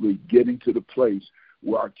hopefully getting to the place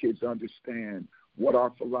where our kids understand what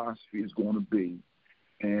our philosophy is going to be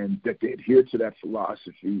and that they adhere to that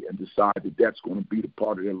philosophy and decide that that's going to be the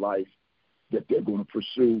part of their life that they're going to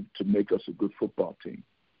pursue to make us a good football team.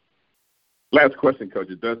 Last question,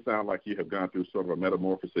 Coach. It does sound like you have gone through sort of a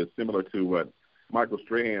metamorphosis similar to what Michael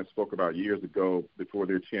Strahan spoke about years ago before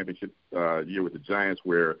their championship year with the Giants,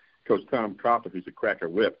 where Coach Tom Coughlin used to crack a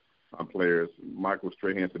whip on players. Michael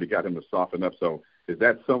Strahan said he got him to soften up. So is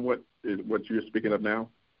that somewhat what you're speaking of now?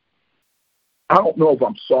 I don't know if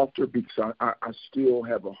I'm softer because I still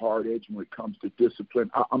have a hard edge when it comes to discipline.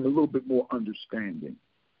 I'm a little bit more understanding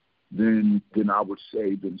than I would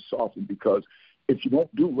say than softened, because if you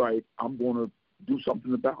don't do right, I'm going to do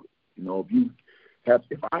something about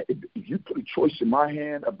it. If you put a choice in my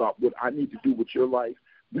hand about what I need to do with your life,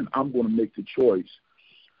 then I'm going to make the choice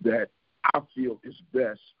that I feel is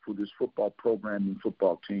best for this football program and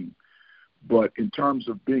football team. But in terms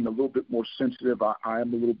of being a little bit more sensitive, I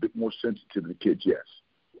am a little bit more sensitive to the kids, yes.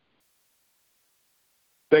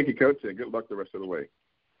 Thank you, Coach, and good luck the rest of the way.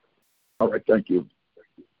 All right, thank you.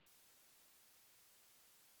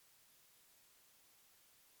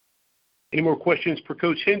 Any more questions for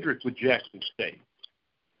Coach Hendrick with Jackson State?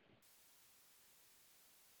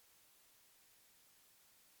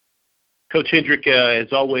 Coach Hendrick, as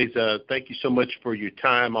always, thank you so much for your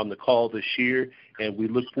time on the call this year, and we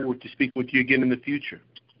look forward to speaking with you again in the future.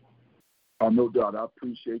 No doubt. I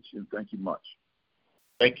appreciate you, and thank you much.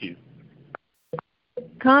 Thank you.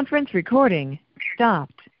 Conference recording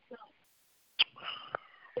stopped.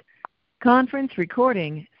 Conference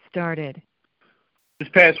recording started. This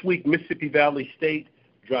past week, Mississippi Valley State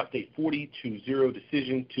dropped a 40-0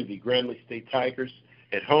 decision to the Grambling State Tigers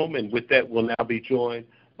at home, and with that, we'll now be joined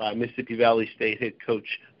by Mississippi Valley State head coach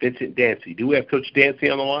Vincent Dancy. Do we have Coach Dancy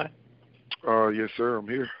on the line? Yes, sir. I'm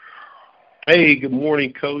here. Hey, good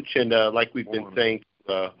morning, Coach. And like we've been saying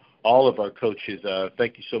all of our coaches.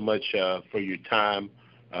 Thank you so much for your time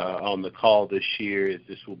on the call this year, as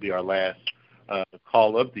this will be our last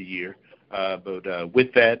call of the year. But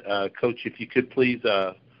with that, Coach, if you could please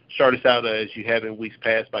start us out as you have in weeks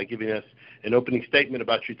past by giving us an opening statement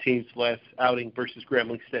about your team's last outing versus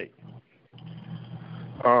Grambling State.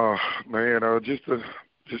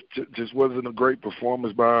 Just wasn't a great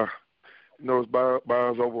performance by us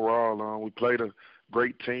overall. We played a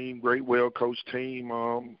great team, great, well-coached team.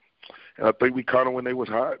 And I think we caught them when they was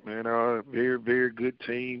hot, man. Very, very good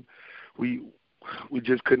team. We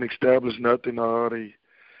just couldn't establish nothing.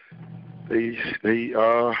 They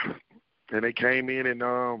came in and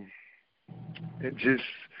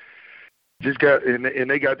just got and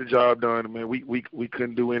they got the job done, man. We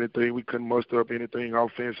couldn't do anything. We couldn't muster up anything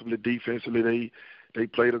offensively, defensively. They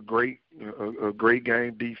played a great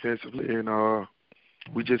game defensively, and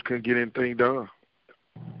we just couldn't get anything done.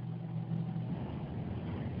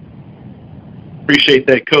 Appreciate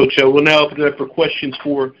that, Coach. We'll now open it up for questions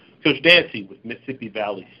for Coach Dancy with Mississippi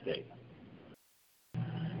Valley State.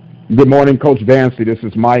 Good morning, Coach Dancy. This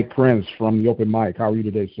is Mike Prince from the Open Mic. How are you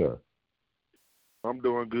today, sir? I'm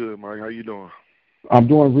doing good, Mike. How you doing? I'm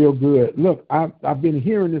doing real good. Look, I've been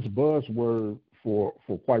hearing this buzzword for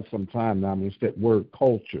quite some time now. I mean, it's that word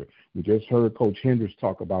culture. We just heard Coach Hendricks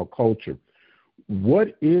talk about culture. What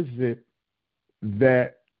is it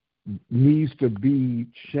that needs to be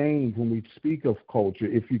changed when we speak of culture,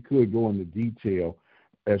 if you could go into detail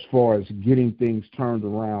as far as getting things turned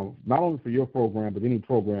around, not only for your program, but any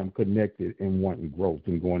program connected and wanting growth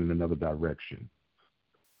and going in another direction?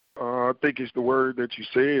 I think it's the word that you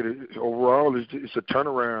said. Overall, it's a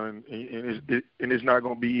turnaround, and it's not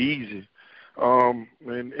going to be easy.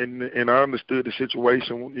 And I understood the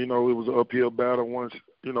situation. It was an uphill battle once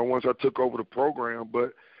I took over the program,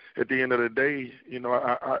 but at the end of the day,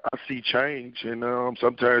 I see change, and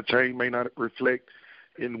sometimes change may not reflect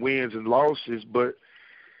in wins and losses, but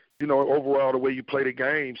overall the way you play the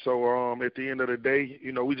game. So at the end of the day,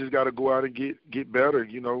 we just got to go out and get better,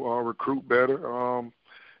 recruit better,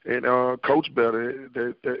 and coach better.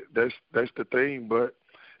 That's the thing. But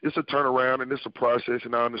it's a turnaround and it's a process,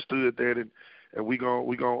 and I understood that, and we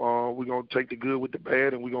gonna take the good with the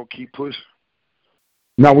bad, and we gonna keep pushing.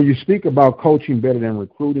 Now, when you speak about coaching better than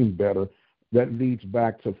recruiting better, that leads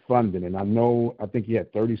back to funding. And I think you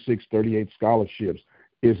had 36, 38 scholarships.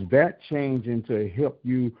 Is that changing to help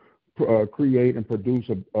you create and produce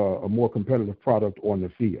a more competitive product on the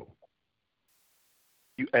field?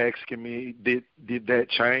 You asking me, did that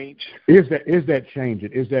change? Is that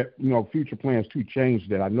changing? Is that, future plans to change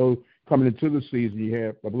that? I know coming into the season you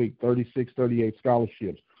have, I believe, 36, 38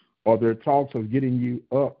 scholarships. Are there talks of getting you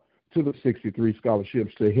up to the 63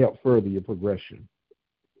 scholarships to help further your progression?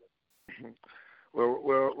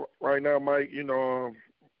 Well, right now, Mike, I'm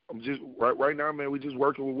just right now, man. We're just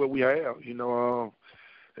working with what we have.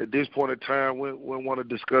 At this point in time, we don't want to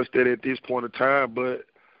discuss that at this point in time. But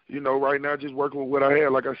right now, just working with what I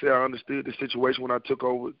have. Like I said, I understood the situation when I took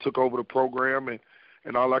over the program,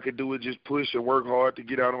 and all I could do is just push and work hard to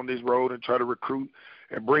get out on this road and try to recruit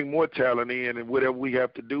and bring more talent in, and whatever we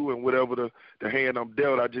have to do and whatever the hand I'm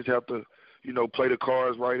dealt, I just have to, play the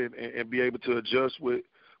cards right and be able to adjust with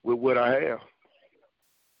what I have.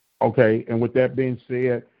 Okay, and with that being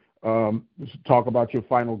said, let's talk about your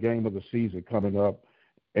final game of the season coming up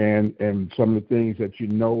and some of the things that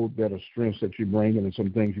that are strengths that you bring and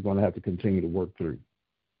some things you're going to have to continue to work through.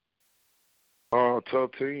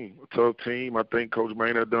 Tough team. I think Coach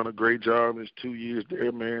Maynard done a great job in his 2 years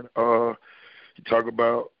there, man. You talk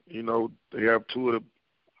about, they have two of the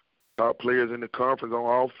top players in the conference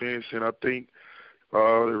on offense, and I think the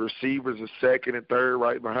receivers are second and third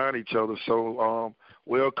right behind each other. So,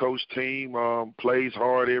 well-coached team, plays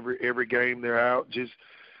hard every game they're out. Just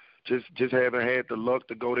haven't had the luck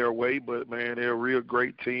to go their way, but, man, they're a real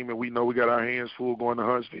great team, and we know we got our hands full going to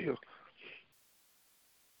Huntsville.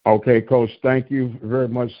 Okay, Coach, thank you very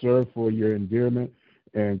much, sir, for your endearment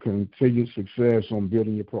and continued success on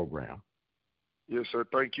building your program. Yes, sir.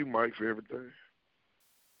 Thank you, Mike, for everything.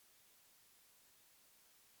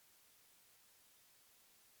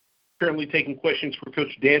 Currently taking questions for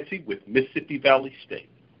Coach Dancy with Mississippi Valley State.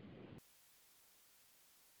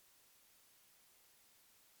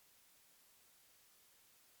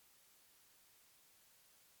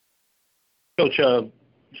 Coach, a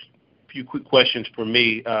few quick questions for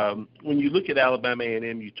me. When you look at Alabama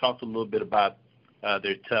A&M, you talked a little bit about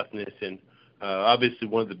their toughness, and obviously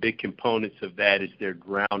one of the big components of that is their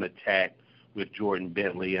ground attack with Jordan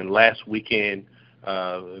Bentley. And last weekend,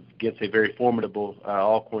 against a very formidable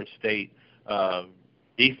Alcorn State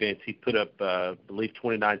defense, he put up, I believe,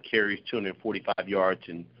 29 carries, 245 yards,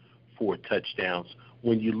 and 4 touchdowns.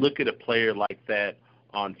 When you look at a player like that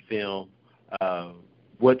on film,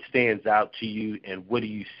 what stands out to you, and what do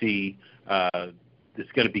you see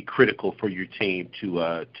that's going to be critical for your team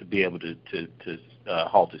to be able to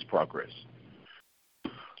halt his progress?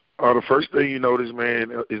 The first thing you notice,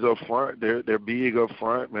 man, is up front. They're big up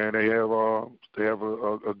front, man. They have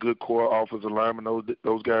a good core offensive lineman.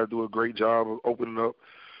 Those guys do a great job of opening up,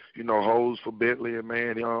 holes for Bentley. And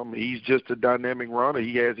man, he's just a dynamic runner.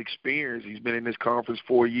 He has experience. He's been in this conference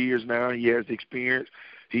 4 years now. He has experience.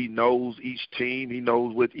 He knows each team. He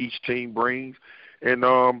knows what each team brings. And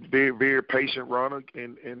very, very patient runner,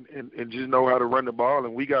 and just know how to run the ball.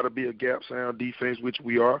 And we got to be a gap sound defense, which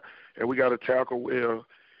we are, and we got to tackle well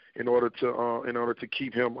in order to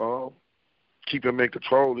keep him in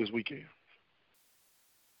control this weekend.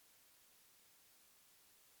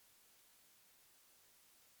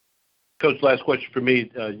 Coach, last question for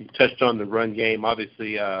me. You touched on the run game.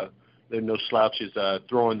 Obviously, there are no slouches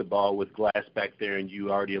throwing the ball with Glass back there, and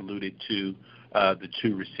you already alluded to the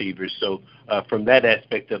 2 receivers. So from that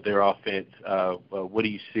aspect of their offense, what do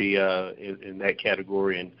you see in that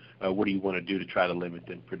category, and what do you want to do to try to limit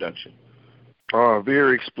the production?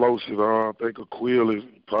 Very explosive. I think Aquil is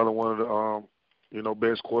probably one of the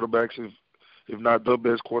best quarterbacks, if not the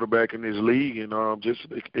best quarterback in this league, and just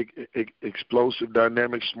explosive,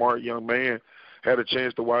 dynamic, smart young man. Had a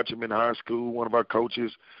chance to watch him in high school. One of our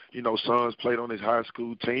coaches, sons played on his high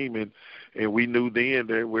school team, and we knew then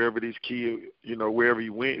that wherever this kid, wherever he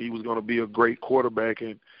went, he was going to be a great quarterback.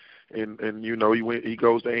 And he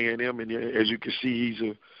goes to A&M, and as you can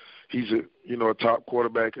see, he's a top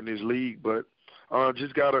quarterback in this league. But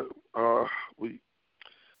just gotta we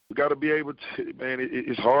gotta be able to, man.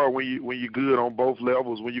 It's hard when you're good on both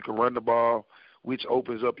levels, when you can run the ball, which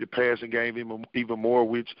opens up your passing game even more,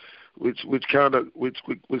 which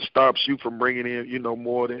stops you from bringing in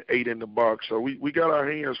more than 8 in the box. So we got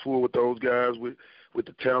our hands full with those guys, with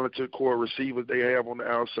the talented core receivers they have on the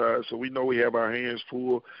outside. So we know we have our hands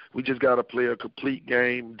full. We just got to play a complete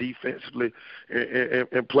game defensively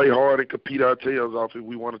and play hard and compete our tails off if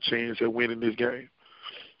we want a chance at winning this game.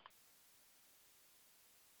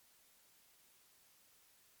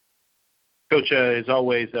 Coach, as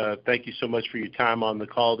always, thank you so much for your time on the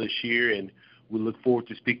call this year, and we look forward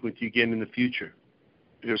to speaking with you again in the future.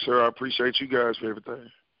 Yes, sir. I appreciate you guys for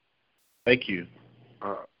everything. Thank you.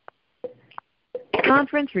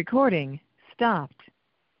 Conference recording stopped.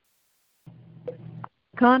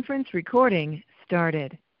 Conference recording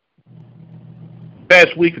started.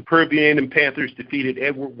 Past week, the Prairie View A&M Panthers defeated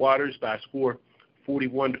Edward Waters by a score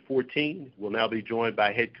 41-14. We'll now be joined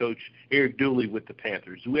by head coach Eric Dooley with the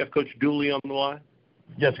Panthers. Do we have Coach Dooley on the line?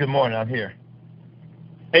 Yes, good morning. I'm here.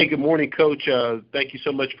 Hey, good morning, Coach. Thank you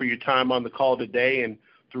so much for your time on the call today and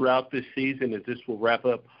throughout this season, as this will wrap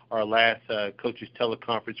up our last coaches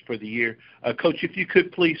teleconference for the year. Coach, if you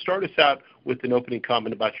could please start us out with an opening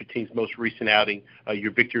comment about your team's most recent outing,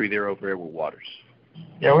 your victory there over Edward Waters.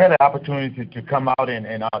 Yeah, we had the opportunity to come out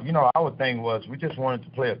and our thing was we just wanted to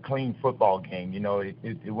play a clean football game.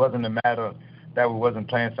 It wasn't a matter that we wasn't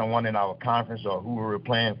playing someone in our conference or who we were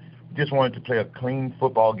playing. We just wanted to play a clean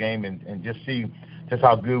football game and just see just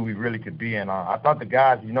how good we really could be. And I thought the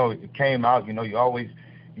guys, it came out, you always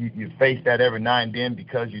you face that every now and then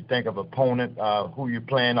because you think of opponent, who you're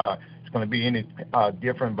playing, it's going to be any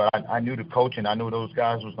different. But I knew the coach and I knew those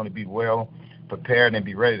guys was going to be well prepared and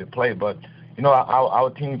be ready to play. But our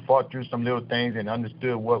team fought through some little things and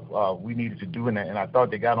understood what we needed to do, and I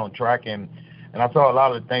thought they got on track. And I saw a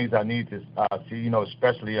lot of the things I need to see,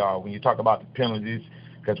 especially when you talk about the penalties,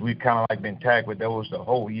 because we've kind of like been tagged with those the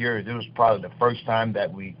whole year. It was probably the first time that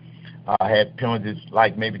we had penalties,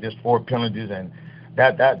 like maybe just 4 penalties, and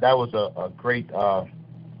that was a great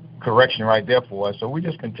correction right there for us. So we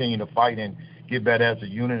just continue to fight and get better as a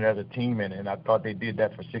unit, as a team, and I thought they did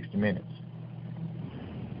that for 60 minutes.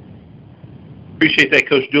 Appreciate that,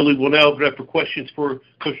 Coach Dooley. We'll now open up for questions for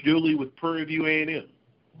Coach Dooley with Prairie View A&M.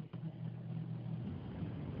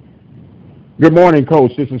 Good morning,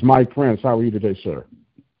 Coach. This is Mike Prince. How are you today, sir?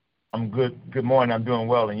 I'm good. Good morning. I'm doing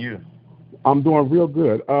well, and you? I'm doing real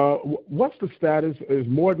good. What's the status? Is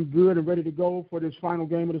Morton good and ready to go for this final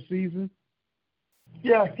game of the season?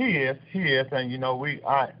 Yeah, he is. And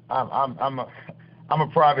I'm a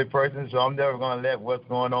private person, so I'm never going to let what's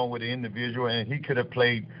going on with the individual. And he could have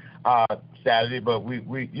played Saturday, but we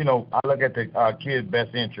I look at the kid's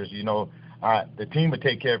best interest. The team will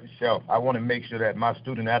take care of itself. I want to make sure that my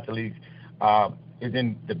student athletes is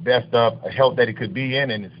in the best of health that he could be in,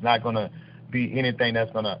 and it's not going to be anything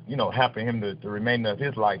that's going to happen to him the remainder of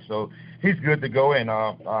his life. So he's good to go, and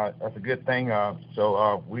that's a good thing.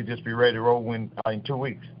 So we just be ready to roll in 2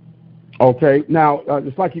 weeks. Okay. Now,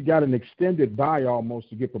 it's like you got an extended bye almost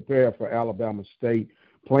to get prepared for Alabama State.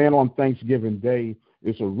 Playing on Thanksgiving Day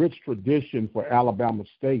is a rich tradition for Alabama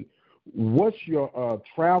State. What's your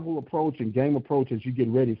travel approach and game approach as you get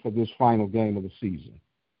ready for this final game of the season?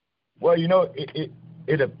 Well, you know,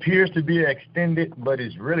 it appears to be extended, but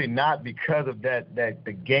it's really not because of that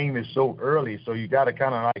the game is so early. So you got to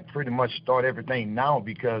kind of like pretty much start everything now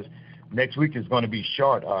because next week is going to be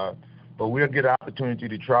short. But we'll get an opportunity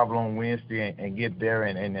to travel on Wednesday and get there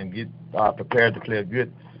and get prepared to play a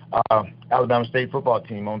good Alabama State football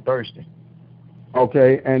team on Thursday.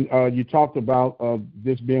 Okay, and you talked about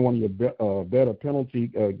this being one of your better penalty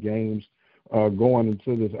games going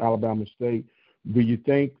into this Alabama State. Do you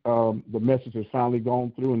think the message has finally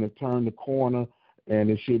gone through and it turned the corner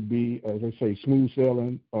and it should be, as they say, smooth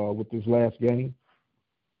sailing with this last game?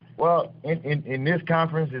 Well, in this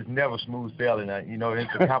conference, it's never smooth sailing. You know,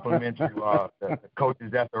 it's a compliment to the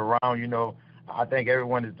coaches that are around. You know, I think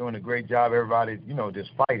everyone is doing a great job. Everybody's, you know, just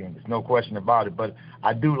fighting. There's no question about it. But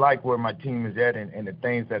I do like where my team is at and the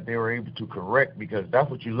things that they were able to correct because that's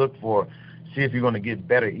what you look for. See if you're going to get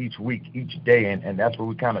better each week, each day, and that's what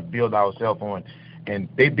we kind of build ourselves on. And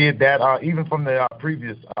they did that even from the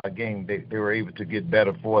previous game. They were able to get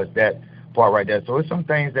better for us, that part right there. So it's some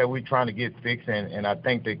things that we're trying to get fixed, and I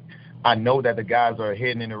think that I know that the guys are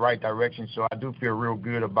heading in the right direction, so I do feel real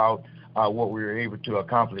good about what we were able to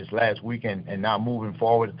accomplish last week, and now moving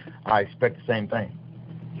forward, I expect the same thing.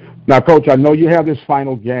 Now, Coach, I know you have this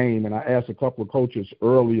final game, and I asked a couple of coaches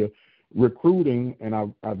earlier, recruiting, and I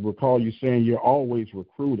recall you saying you're always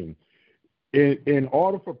recruiting. In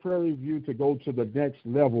order for Prairie View to go to the next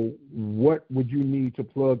level, what would you need to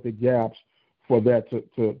plug the gaps for that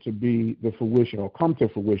to be the fruition or come to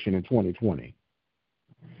fruition in 2020?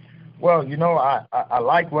 Well, you know, I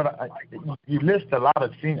like what you list a lot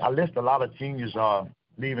of seniors. I list a lot of seniors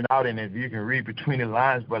leaving out, and if you can read between the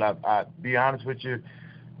lines, but I be honest with you,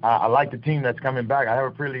 I like the team that's coming back. I have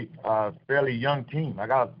a pretty fairly young team. I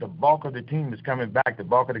got the bulk of the team is coming back. The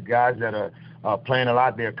bulk of the guys that are playing a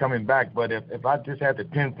lot, they're coming back. But if I just had to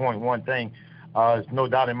pinpoint one thing, there's no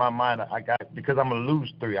doubt in my mind, because I'm going to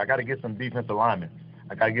lose 3, I got to get some defensive linemen.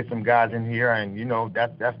 I got to get some guys in here, and, you know,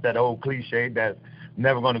 that's that old cliche that's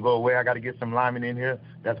never going to go away. I got to get some linemen in here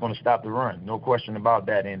that's going to stop the run. No question about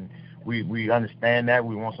that. And we understand that.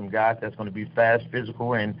 We want some guys that's going to be fast,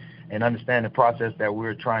 physical, and understand the process that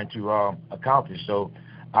we're trying to accomplish. So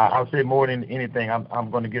I'll say more than anything, I'm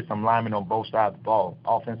going to get some linemen on both sides of the ball,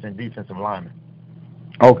 offense and defensive linemen.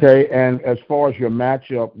 Okay, and as far as your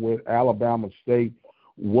matchup with Alabama State,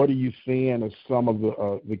 what are you seeing as some of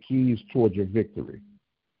the keys towards your victory?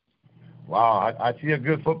 Wow, I see a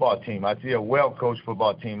good football team. I see a well-coached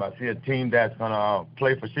football team. I see a team that's going to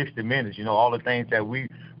play for 60 minutes, you know, all the things that we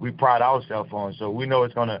pride ourselves on. So we know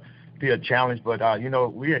it's going to be a challenge, but, you know,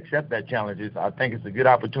 we accept that challenge. I think it's a good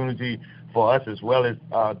opportunity for us as well as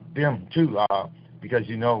them, too, because,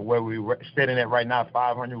 you know, where we're sitting at right now,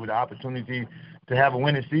 500 with the opportunity to have a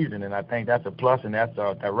winning season, and I think that's a plus, and that's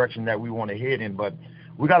a direction that we want to head in. But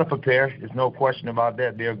we got to prepare. There's no question about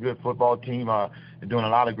that. They're a good football team. They're doing a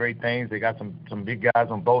lot of great things. They got some big guys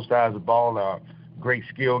on both sides of the ball, great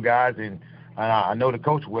skill guys, and I know the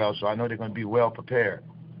coach well, so I know they're going to be well prepared.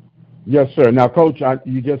 Yes, sir. Now, Coach,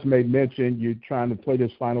 you just made mention you're trying to play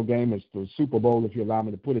this final game as the Super Bowl, if you allow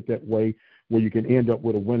me to put it that way, where you can end up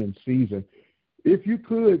with a winning season. If you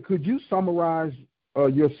could you summarize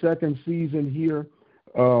your second season here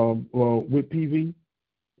with PV?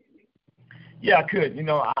 Yeah, I could. You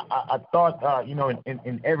know, I thought, you know,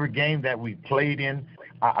 in every game that we played in,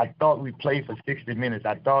 I thought we played for 60 minutes.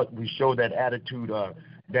 I thought we showed that attitude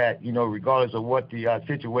that, you know, regardless of what the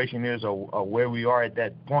situation is or where we are at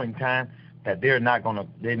that point in time, that they're not gonna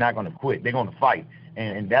quit. They're gonna fight,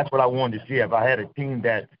 and that's what I wanted to see. If I had a team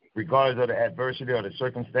that, regardless of the adversity or the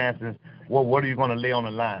circumstances, what are you going to lay on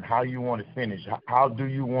the line? How you want to finish? How do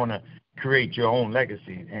you want to create your own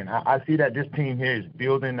legacy? And I see that this team here is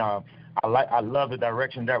building. I love the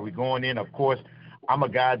direction that we're going in. Of course, I'm a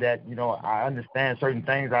guy that, you know, I understand certain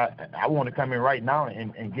things. I want to come in right now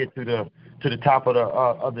and get to the top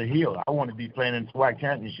of the hill. I want to be playing in the SWAC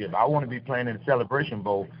championship. I want to be playing in the Celebration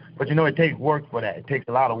Bowl. But, you know, it takes work for that. It takes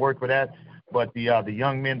a lot of work for that. But the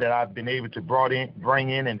young men that I've been able to bring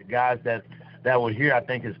in, and the guys that were here, I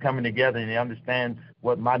think is coming together, and they understand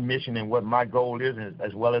what my mission and what my goal is,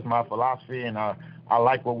 as well as my philosophy. And I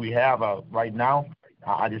like what we have right now.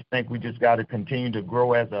 I just think we just got to continue to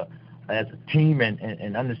grow as a team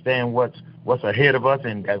and understand what's ahead of us,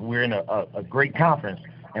 and that we're in a great conference,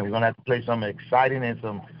 and we're going to have to play some exciting and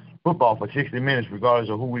some football for 60 minutes regardless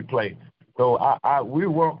of who we play. So we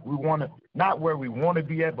want to not where we want to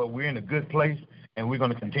be at, but we're in a good place, and we're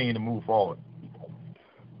going to continue to move forward.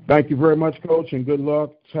 Thank you very much, Coach, and good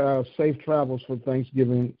luck. Safe travels for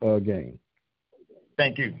Thanksgiving game.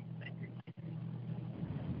 Thank you.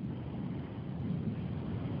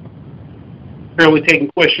 Currently taking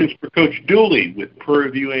questions for Coach Dooley with Prairie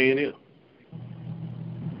View A&M.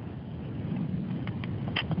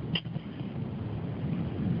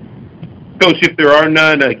 Coach, if there are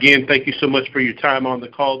none, again, thank you so much for your time on the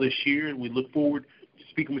call this year, and we look forward to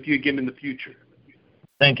speaking with you again in the future.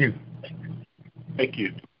 Thank you. Thank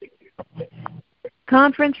you.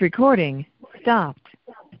 Conference recording stopped.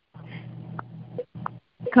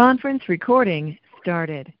 Conference recording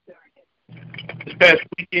started. This past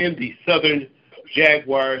weekend, the Southern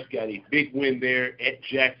Jaguars got a big win there at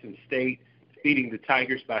Jackson State, beating the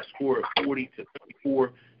Tigers by a score of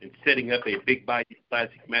 40-34 and setting up a Big Bayou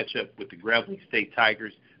Classic matchup with the Gravelly State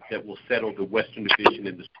Tigers that will settle the Western Division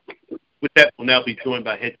in the spring. With that, we'll now be joined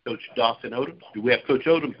by head coach Dawson Odoms. Do we have Coach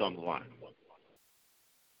Odoms on the line?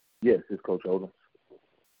 Yes, it's Coach Odoms.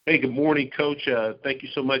 Hey, good morning, Coach. Thank you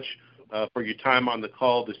so much for your time on the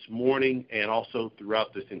call this morning and also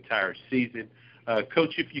throughout this entire season.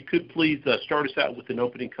 Coach, if you could please start us out with an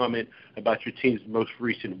opening comment about your team's most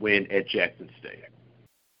recent win at Jackson State.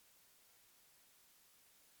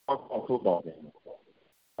 Our football game.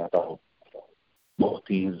 I thought both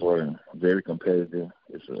teams were very competitive.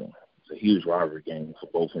 It's a huge rivalry game for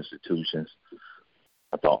both institutions.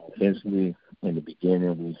 I thought offensively in the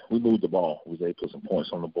beginning we moved the ball. We was able to put some points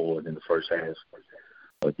on the board in the first half.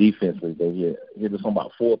 But defensively, they hit us on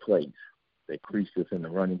about 4 plays. They creased us in the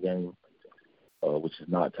running game, which is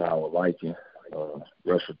not to our liking.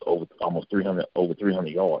 Rushed over almost 300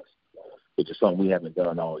 yards, which is something we haven't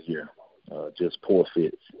done all year. Just poor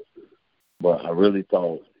fits. But I really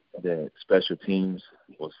thought that special teams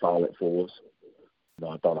was solid for us.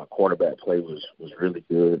 I thought our quarterback play was really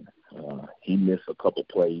good. He missed a couple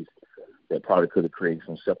plays that probably could have created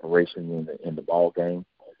some separation in the ball game.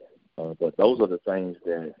 But those are the things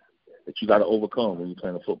that you got to overcome when you're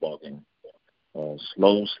playing a football game.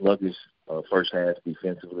 Slow, sluggish first half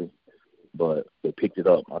defensively, but they picked it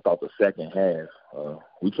up. I thought the second half,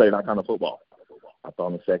 we played our kind of football. I thought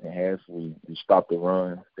in the second half we stopped the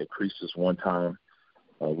run. They creased us one time.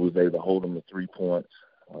 We was able to hold them to 3 points.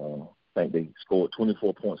 I think they scored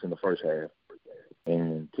 24 points in the first half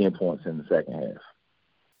and 10 points in the second half.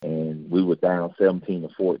 And we were down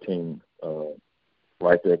 17-14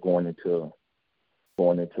 right there going into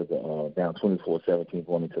the down 24-17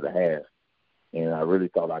 going into the half. And I really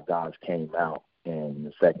thought our guys came out in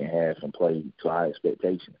the second half and played to our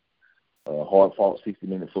expectations. Hard-fought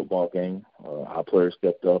 60-minute football game. Our players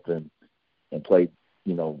stepped up and played,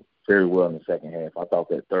 very well in the second half. I thought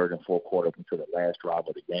that third and fourth quarter up until the last drive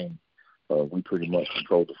of the game, we pretty much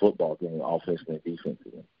controlled the football game offensively and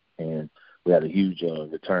defensively. And we had a huge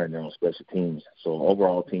return there on special teams. So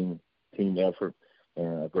overall team effort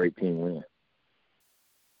and a great team win.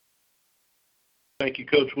 Thank you,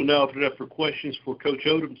 Coach. We'll now open it up for questions for Coach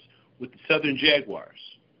Odoms with the Southern Jaguars.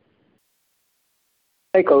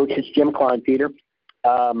 Hey, Coach. It's Jim Klein, Peter.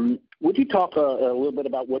 Would you talk a little bit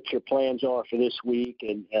about what your plans are for this week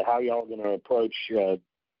and how y'all going to approach the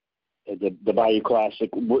Bayou Classic?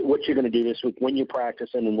 What you're going to do this week, when you're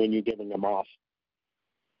practicing and when you're giving them off?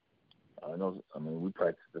 We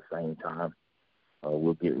practice at the same time.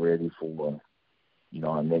 We'll get ready for,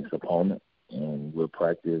 our next opponent, and we'll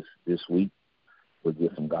practice this week. We'll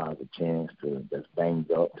give some guys a chance that's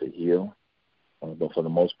banged up to heal. But for the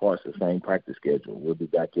most part, it's the same practice schedule. We'll be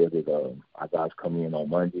back at it. Our guys come in on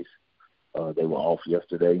Mondays. They were off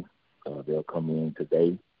yesterday. They'll come in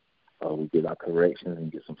today. We get our corrections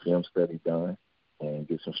and get some film study done and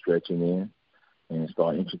get some stretching in and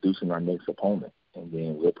start introducing our next opponent. And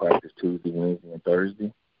then we'll practice Tuesday, Wednesday, and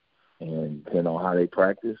Thursday. And depending on how they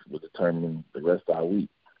practice, we'll determine the rest of our week.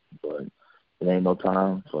 But it ain't no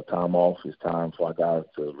time for time off. It's time for our guys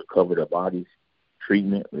to recover their bodies,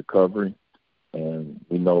 treatment, recovery. And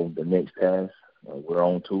we know the next task. We're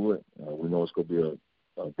on to it. We know it's going to be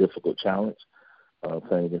a difficult challenge,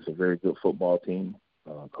 playing against a very good football team.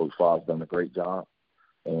 Coach Fobb's done a great job.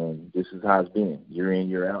 And this is how it's been, year in,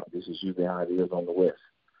 year out. This is usually how it is on the West.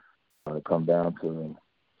 Come down to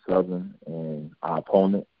Southern and our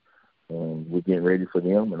opponent, and we're getting ready for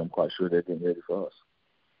them, and I'm quite sure they're getting ready for us.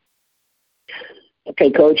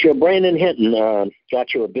 Okay, Coach, Brandon Hinton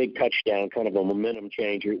got you a big touchdown, kind of a momentum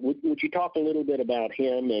changer. Would you talk a little bit about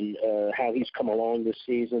him and how he's come along this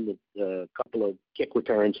season, a couple of kick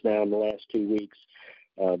returns now in the last 2 weeks?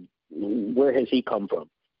 Where has he come from?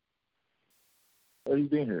 He's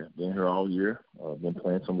been here all year. Been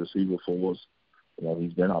playing some receiver for us. You know,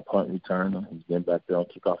 he's been our punt returner. He's been back there on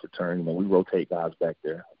kickoff return. You know, we rotate guys back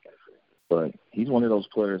there. But he's one of those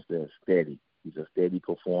players that's steady. He's a steady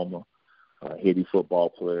performer, a heady football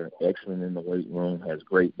player, excellent in the weight room, has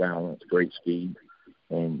great balance, great speed.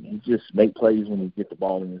 And he just make plays when he get the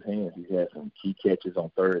ball in his hands. He's had some key catches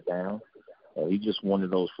on third down. He's just one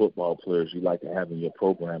of those football players you like to have in your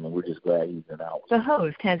program, and we're just glad he's been out. The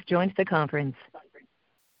host has joined the conference.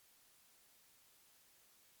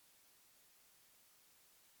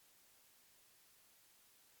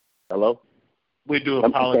 Hello? We do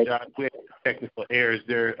apologize. We had technical errors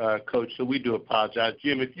there, Coach, so we do apologize.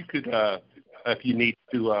 Jim, if you could, if you need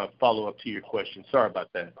to follow up to your question. Sorry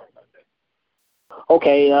about that.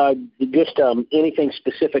 Okay, just anything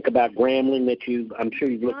specific about Grambling that I'm sure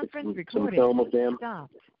you've looked at some film of them.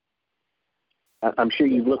 I'm sure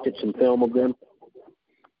you've looked at some film of them.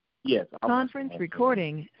 Yes. Conference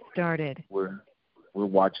recording started. We're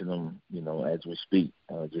watching them, you know, as we speak,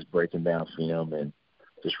 just breaking down film and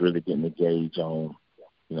just really getting a gauge on,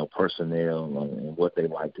 you know, personnel and what they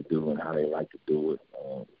like to do and how they like to do it.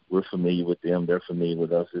 We're familiar with them. They're familiar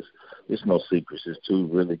with us. It's no secrets. It's two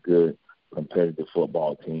really good competitive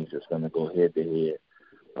football teams that's going to go head-to-head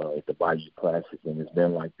at the Bayou Classic, and it's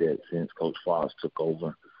been like that since Coach Foss took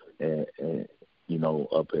over. And you know,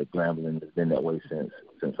 up at Grambling, it's been that way since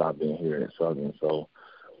I've been here at Southern. So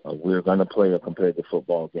we're going to play a competitive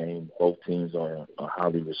football game. Both teams are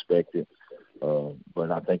highly respected.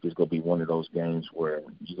 But I think it's going to be one of those games where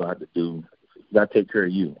you got to take care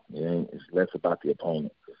of you. It's less about the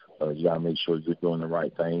opponent. You got to make sure you're doing the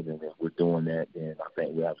right things, and if we're doing that, then I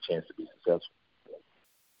think we have a chance to be successful.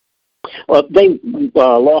 Well, they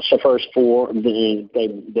lost the first four.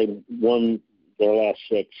 They won their last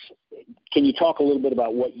six. Can you talk a little bit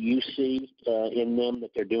about what you see in them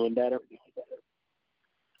that they're doing better?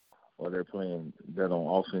 Well, they're playing better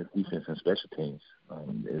on offense, defense, and special teams.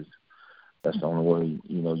 That's the only way,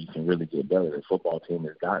 you know, you can really get better. The football team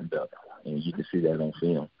has gotten better, and you can see that on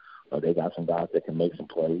film. They got some guys that can make some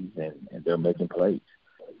plays, and they're making plays.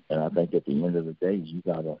 And I think at the end of the day, you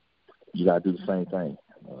gotta do the same thing.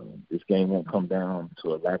 This game won't come down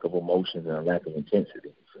to a lack of emotions and a lack of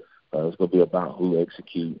intensity. It's going to be about who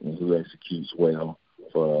executes well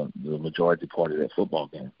for the majority part of that football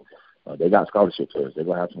game. They got scholarship players. They're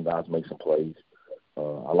going to have some guys make some plays.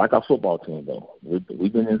 I like our football team, though.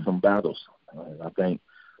 We've been in some battles. I think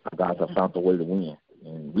our guys have found a way to win.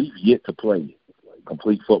 And we've yet to play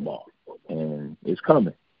complete football, and it's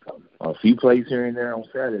coming. A few plays here and there on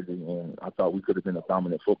Saturday, and I thought we could have been a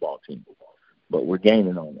dominant football team. But we're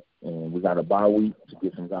gaining on it. And we got a bye week to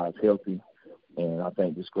get some guys healthy. And I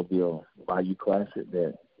think this could be a Bayou Classic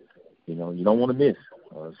that, you know, you don't want to miss.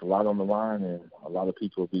 It's a lot on the line, and a lot of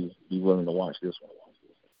people will be willing to watch this one.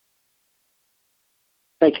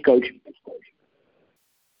 Thank you, Coach.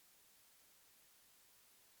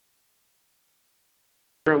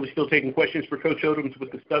 Currently still taking questions for Coach Odoms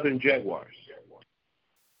with the Southern Jaguars.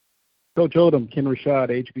 Coach Odom, Ken Rashad,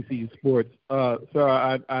 HBCU Sports.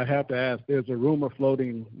 Sir, I have to ask, there's a rumor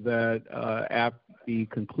floating that after the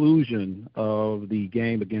conclusion of the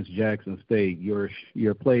game against Jackson State, your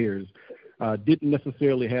players didn't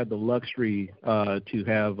necessarily have the luxury to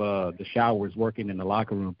have the showers working in the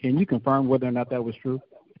locker room. Can you confirm whether or not that was true?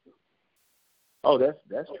 Oh,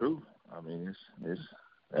 that's true. I mean,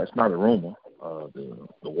 that's not a rumor.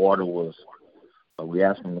 The water was. We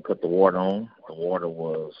asked them to cut the water on. The water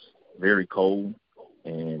was very cold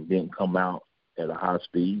and didn't come out at a high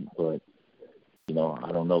speed. But you know,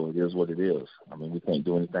 I don't know. It is what it is. I mean, we can't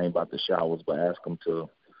do anything about the showers, but ask them to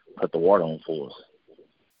cut the water on for us.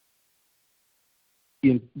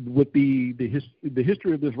 With the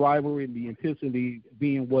history of this rivalry and the intensity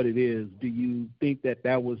being what it is, do you think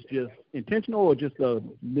that was just intentional or just a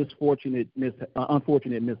unfortunate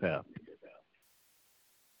mishap?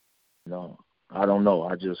 No, I don't know.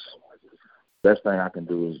 Best thing I can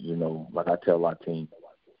do is, you know, like I tell our team,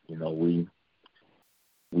 you know, we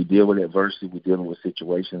deal with adversity. We're dealing with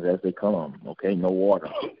situations as they come. Okay, no water.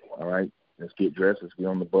 All right, let's get dressed. Let's get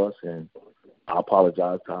on the bus. And I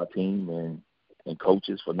apologize to our team and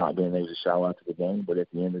coaches for not being able to shower after the game. But at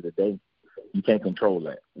the end of the day, you can't control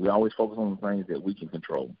that. We always focus on the things that we can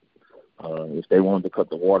control. If they wanted to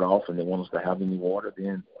cut the water off and they want us to have any water,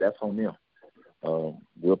 then that's on them.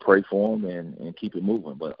 We'll pray for them and keep it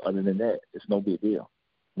moving. But other than that, it's no big deal.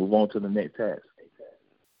 Move on to the next task.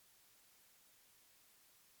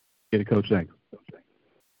 Get it, Coach. Thanks.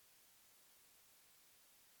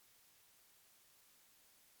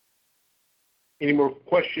 Any more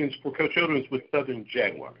questions for Coach Odoms with Southern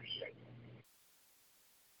Jaguars?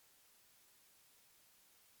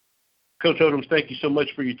 Coach Odoms, thank you so much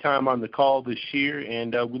for your time on the call this year,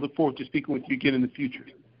 and we look forward to speaking with you again in the future.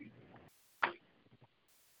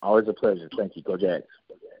 Always a pleasure. Thank you, Coach X.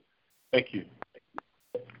 Thank you.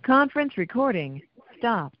 Conference recording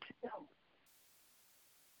stopped.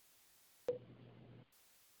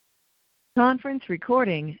 Conference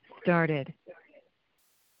recording started.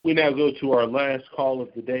 We now go to our last call of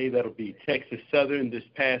the day. That'll be Texas Southern. This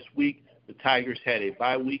past week, the Tigers had a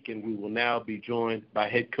bye week, and we will now be joined by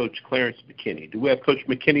head coach Clarence McKinney. Do we have Coach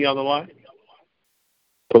McKinney on the line?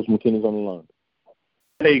 Coach McKinney's on the line.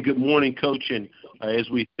 Hey, good morning, Coach. And as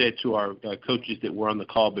we said to our coaches that were on the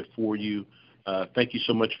call before you, thank you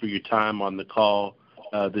so much for your time on the call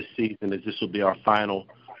this season, as this will be our final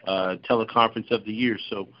teleconference of the year.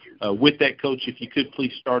 So with that, Coach, if you could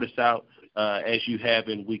please start us out as you have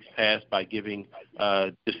in weeks past by giving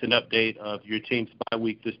just an update of your team's bye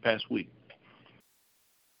week this past week.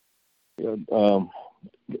 Yeah,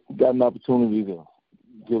 got an opportunity to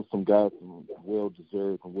give some guys some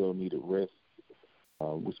well-deserved and well-needed rest.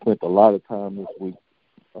 We spent a lot of time this week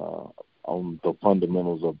on the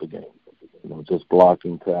fundamentals of the game. You know, just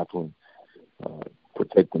blocking, tackling,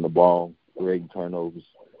 protecting the ball, creating turnovers,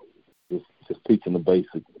 just teaching the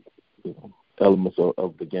basic, elements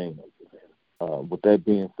of the game. With that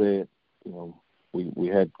being said, we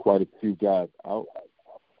had quite a few guys out.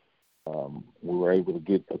 We were able to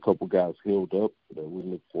get a couple guys healed up that we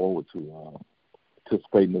look forward to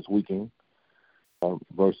participating this weekend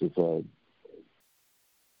versus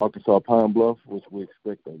Arkansas Pine Bluff, which we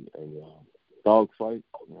expect a dogfight.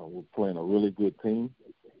 We're playing a really good team.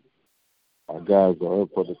 Our guys are up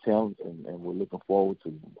for the challenge, and we're looking forward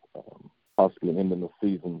to possibly ending the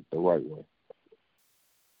season the right way.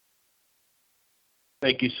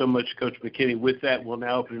 Thank you so much, Coach McKinney. With that, we'll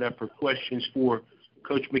now open it up for questions for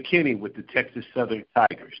Coach McKinney with the Texas Southern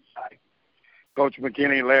Tigers. Coach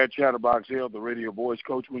McKinney, Larry Chatterbox Hill, the radio voice.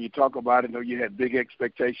 Coach, when you talk about it, I know you had big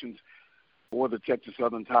expectations for the Texas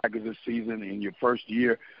Southern Tigers this season in your first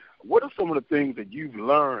year. What are some of the things that you've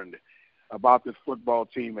learned about this football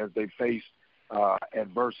team as they faced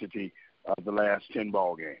adversity the last 10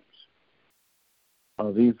 ball games?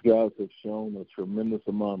 These guys have shown a tremendous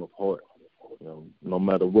amount of heart. No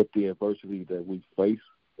matter what the adversity that we face,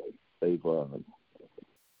 they've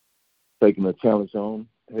taken the challenge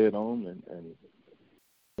head on, and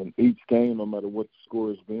in each game, no matter what the score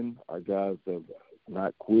has been, our guys have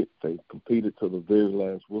not quit. They've competed to the very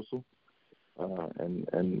last whistle,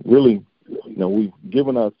 and really, we've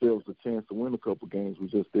given ourselves a chance to win a couple games. We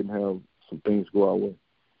just didn't have some things go our way.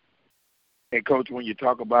 Hey, Coach, when you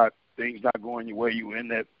talk about things not going your way, you were in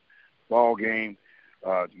that ball game.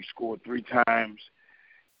 You scored 3 times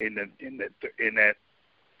in that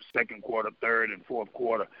second quarter, third, and fourth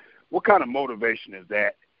quarter. What kind of motivation is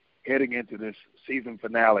that heading into this season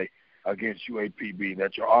finale against UAPB,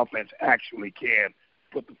 that your offense actually can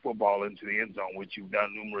put the football into the end zone, which you've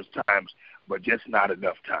done numerous times, but just not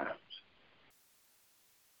enough times?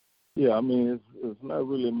 Yeah, I mean, it's not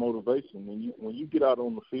really a motivation. When you get out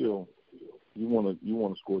on the field, you want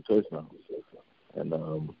to score touchdowns, and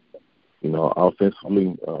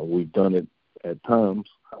offensively, we've done it at times.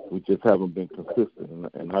 We just haven't been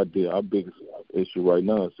consistent. And our biggest issue right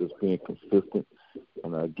now is just being consistent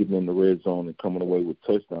and getting in the red zone and coming away with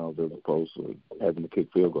touchdowns as opposed to having to kick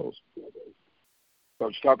field goals.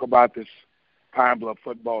 Coach, talk about this Pine Bluff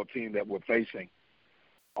football team that we're facing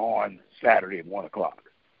on Saturday at 1 o'clock.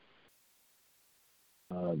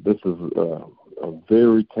 This is a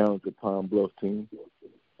very talented Pine Bluff team.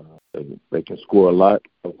 They can score a lot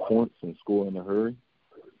of points and score in a hurry.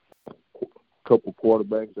 A couple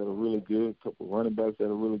quarterbacks that are really good, a couple running backs that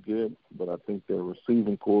are really good, but I think their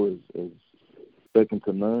receiving core is second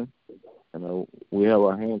to none, and we have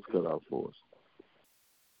our hands cut out for us.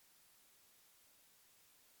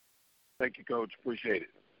 Thank you, Coach. Appreciate it.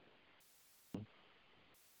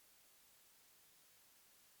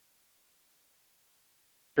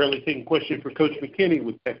 Currently taking a question for Coach McKinney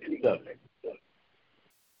with Texas Southern.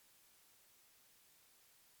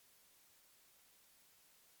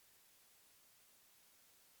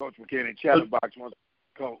 Coach McKinney, Chatterbox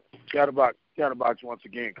once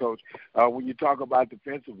again, Coach. When you talk about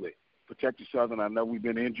defensively for Texas Southern, I know we've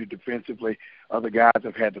been injured defensively. Other guys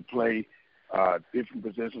have had to play different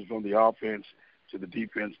positions from the offense to the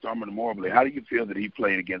defense. Thurman Mobley, how do you feel that he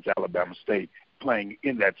played against Alabama State playing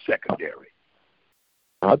in that secondary?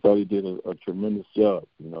 I thought he did a tremendous job.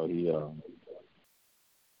 He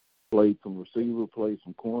played some receiver, played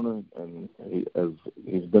some corner, and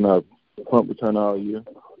he's been our punt returner all year.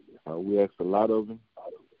 We asked a lot of him.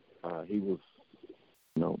 He was,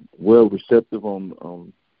 well receptive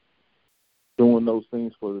on doing those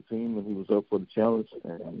things for the team, and he was up for the challenge.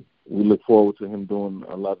 And we look forward to him doing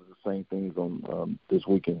a lot of the same things on this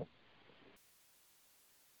weekend.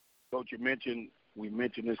 Coach, we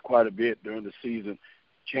mentioned this quite a bit during the season,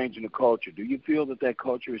 changing the culture. Do you feel that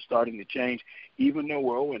culture is starting to change, even though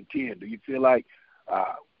we're 0-10? Do you feel like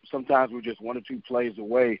sometimes we're just 1 or 2 plays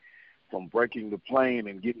away from breaking the plane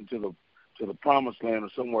and getting to the promised land or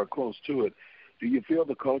somewhere close to it? Do you feel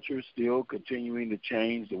the culture is still continuing to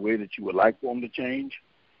change the way that you would like for them to change?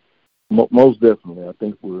 Most definitely. I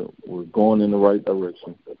think we're going in the right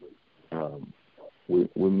direction.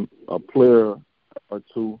 We're a player or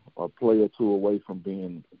two away from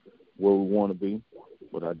being where we want to be,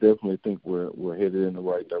 but I definitely think we're headed in the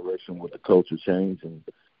right direction with the culture change, and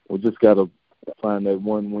we just got to find that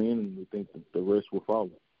one win, and we think that the rest will follow.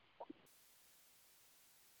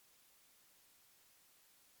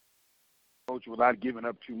 Coach, without giving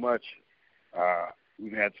up too much,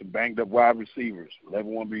 we've had some banged-up wide receivers. Will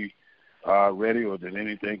everyone be ready, or did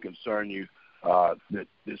anything concern you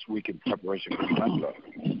this week in preparation for the matchup?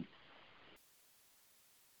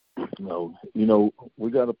 No,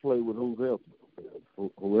 we got to play with who's healthy.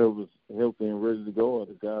 Whoever's healthy and ready to go are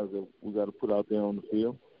the guys that we got to put out there on the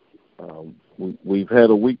field. We've had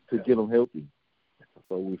a week to get them healthy,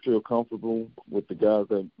 so we feel comfortable with the guys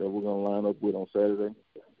that we're going to line up with on Saturday.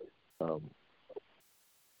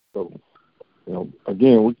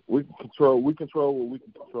 Again, we control what we can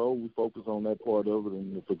control. We focus on that part of it,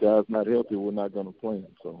 and if a guy's not healthy, we're not going to play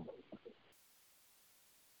him. So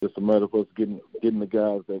it's a matter of us getting the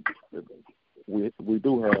guys that we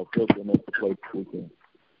do have healthy enough to play this weekend.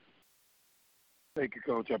 Thank you,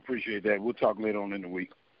 Coach. I appreciate that. We'll talk later on in the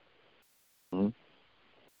week. Mm-hmm.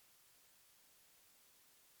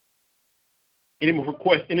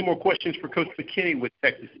 Any more questions for Coach McKinney with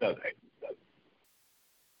Texas Southern?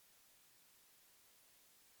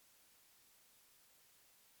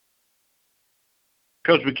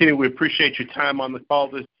 Coach McKinney, we appreciate your time on the call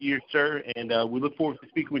this year, sir, and we look forward to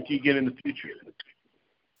speaking with you again in the future.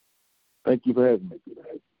 Thank you for having me.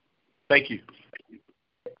 Thank you.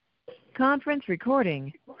 Conference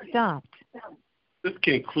recording stopped. This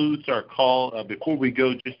concludes our call. Before we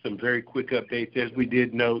go, just some very quick updates. As we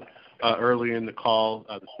did note earlier in the call,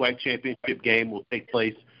 the SWAC championship game will take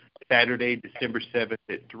place Saturday, December 7th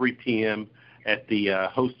at 3 p.m. at the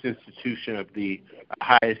host institution of the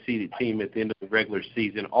highest seeded team at the end of the regular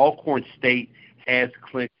season. Alcorn State has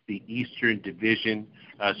clinched the Eastern Division,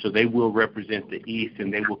 so they will represent the East,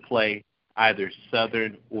 and they will play either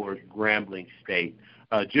Southern or Grambling State.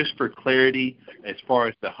 Just for clarity, as far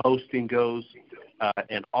as the hosting goes,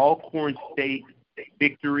 an Alcorn State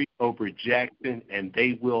victory over Jackson, and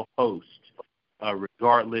they will host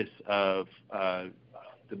regardless of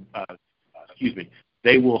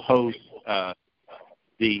they will host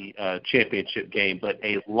the championship game, but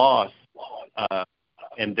a loss,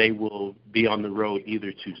 and they will be on the road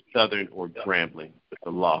either to Southern or Grambling with a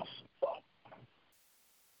loss.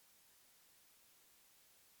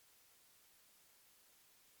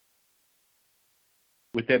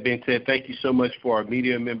 With that being said, thank you so much for our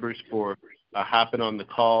media members for hopping on the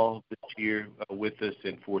call this year with us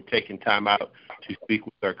and for taking time out to speak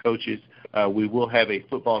with our coaches. We will have a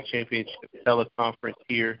football championship teleconference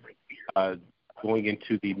here going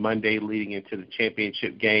into the Monday leading into the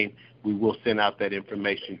championship game. We will send out that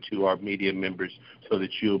information to our media members so that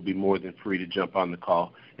you'll be more than free to jump on the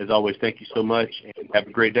call. As always, thank you so much, and have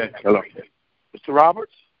a great day. Hello. Mr.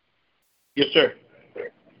 Roberts? Yes, sir.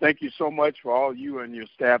 Thank you so much for all you and your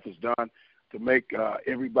staff has done to make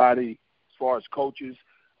everybody, as far as coaches,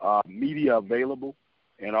 media available,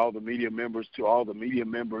 and all the media members to all the media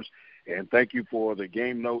members. And thank you for the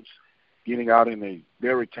game notes getting out in a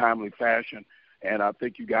very timely fashion. And I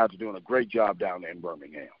think you guys are doing a great job down there in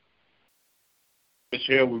Birmingham.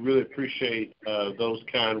 Michelle, we really appreciate those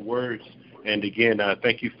kind words. And, again,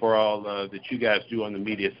 thank you for all that you guys do on the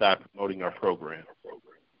media side promoting our program.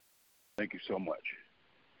 Thank you so much.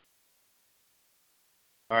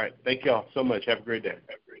 All right. Thank you all so much. Have a great day.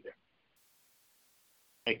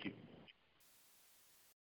 Thank you.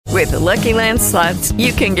 With the Lucky Land Slots,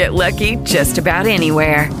 you can get lucky just about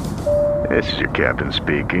anywhere. This is your captain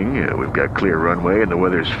speaking. We've got clear runway and the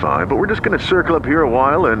weather's fine, but we're just going to circle up here a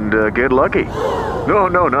while and get lucky.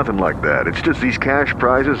 No, nothing like that. It's just these cash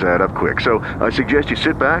prizes add up quick. So I suggest you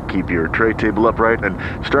sit back, keep your tray table upright, and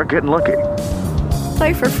start getting lucky.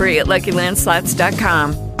 Play for free at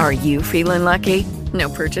LuckyLandSlots.com. Are you feeling lucky? No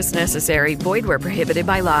purchase necessary. Void where prohibited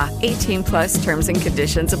by law. 18+ terms and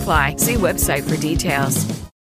conditions apply. See website for details.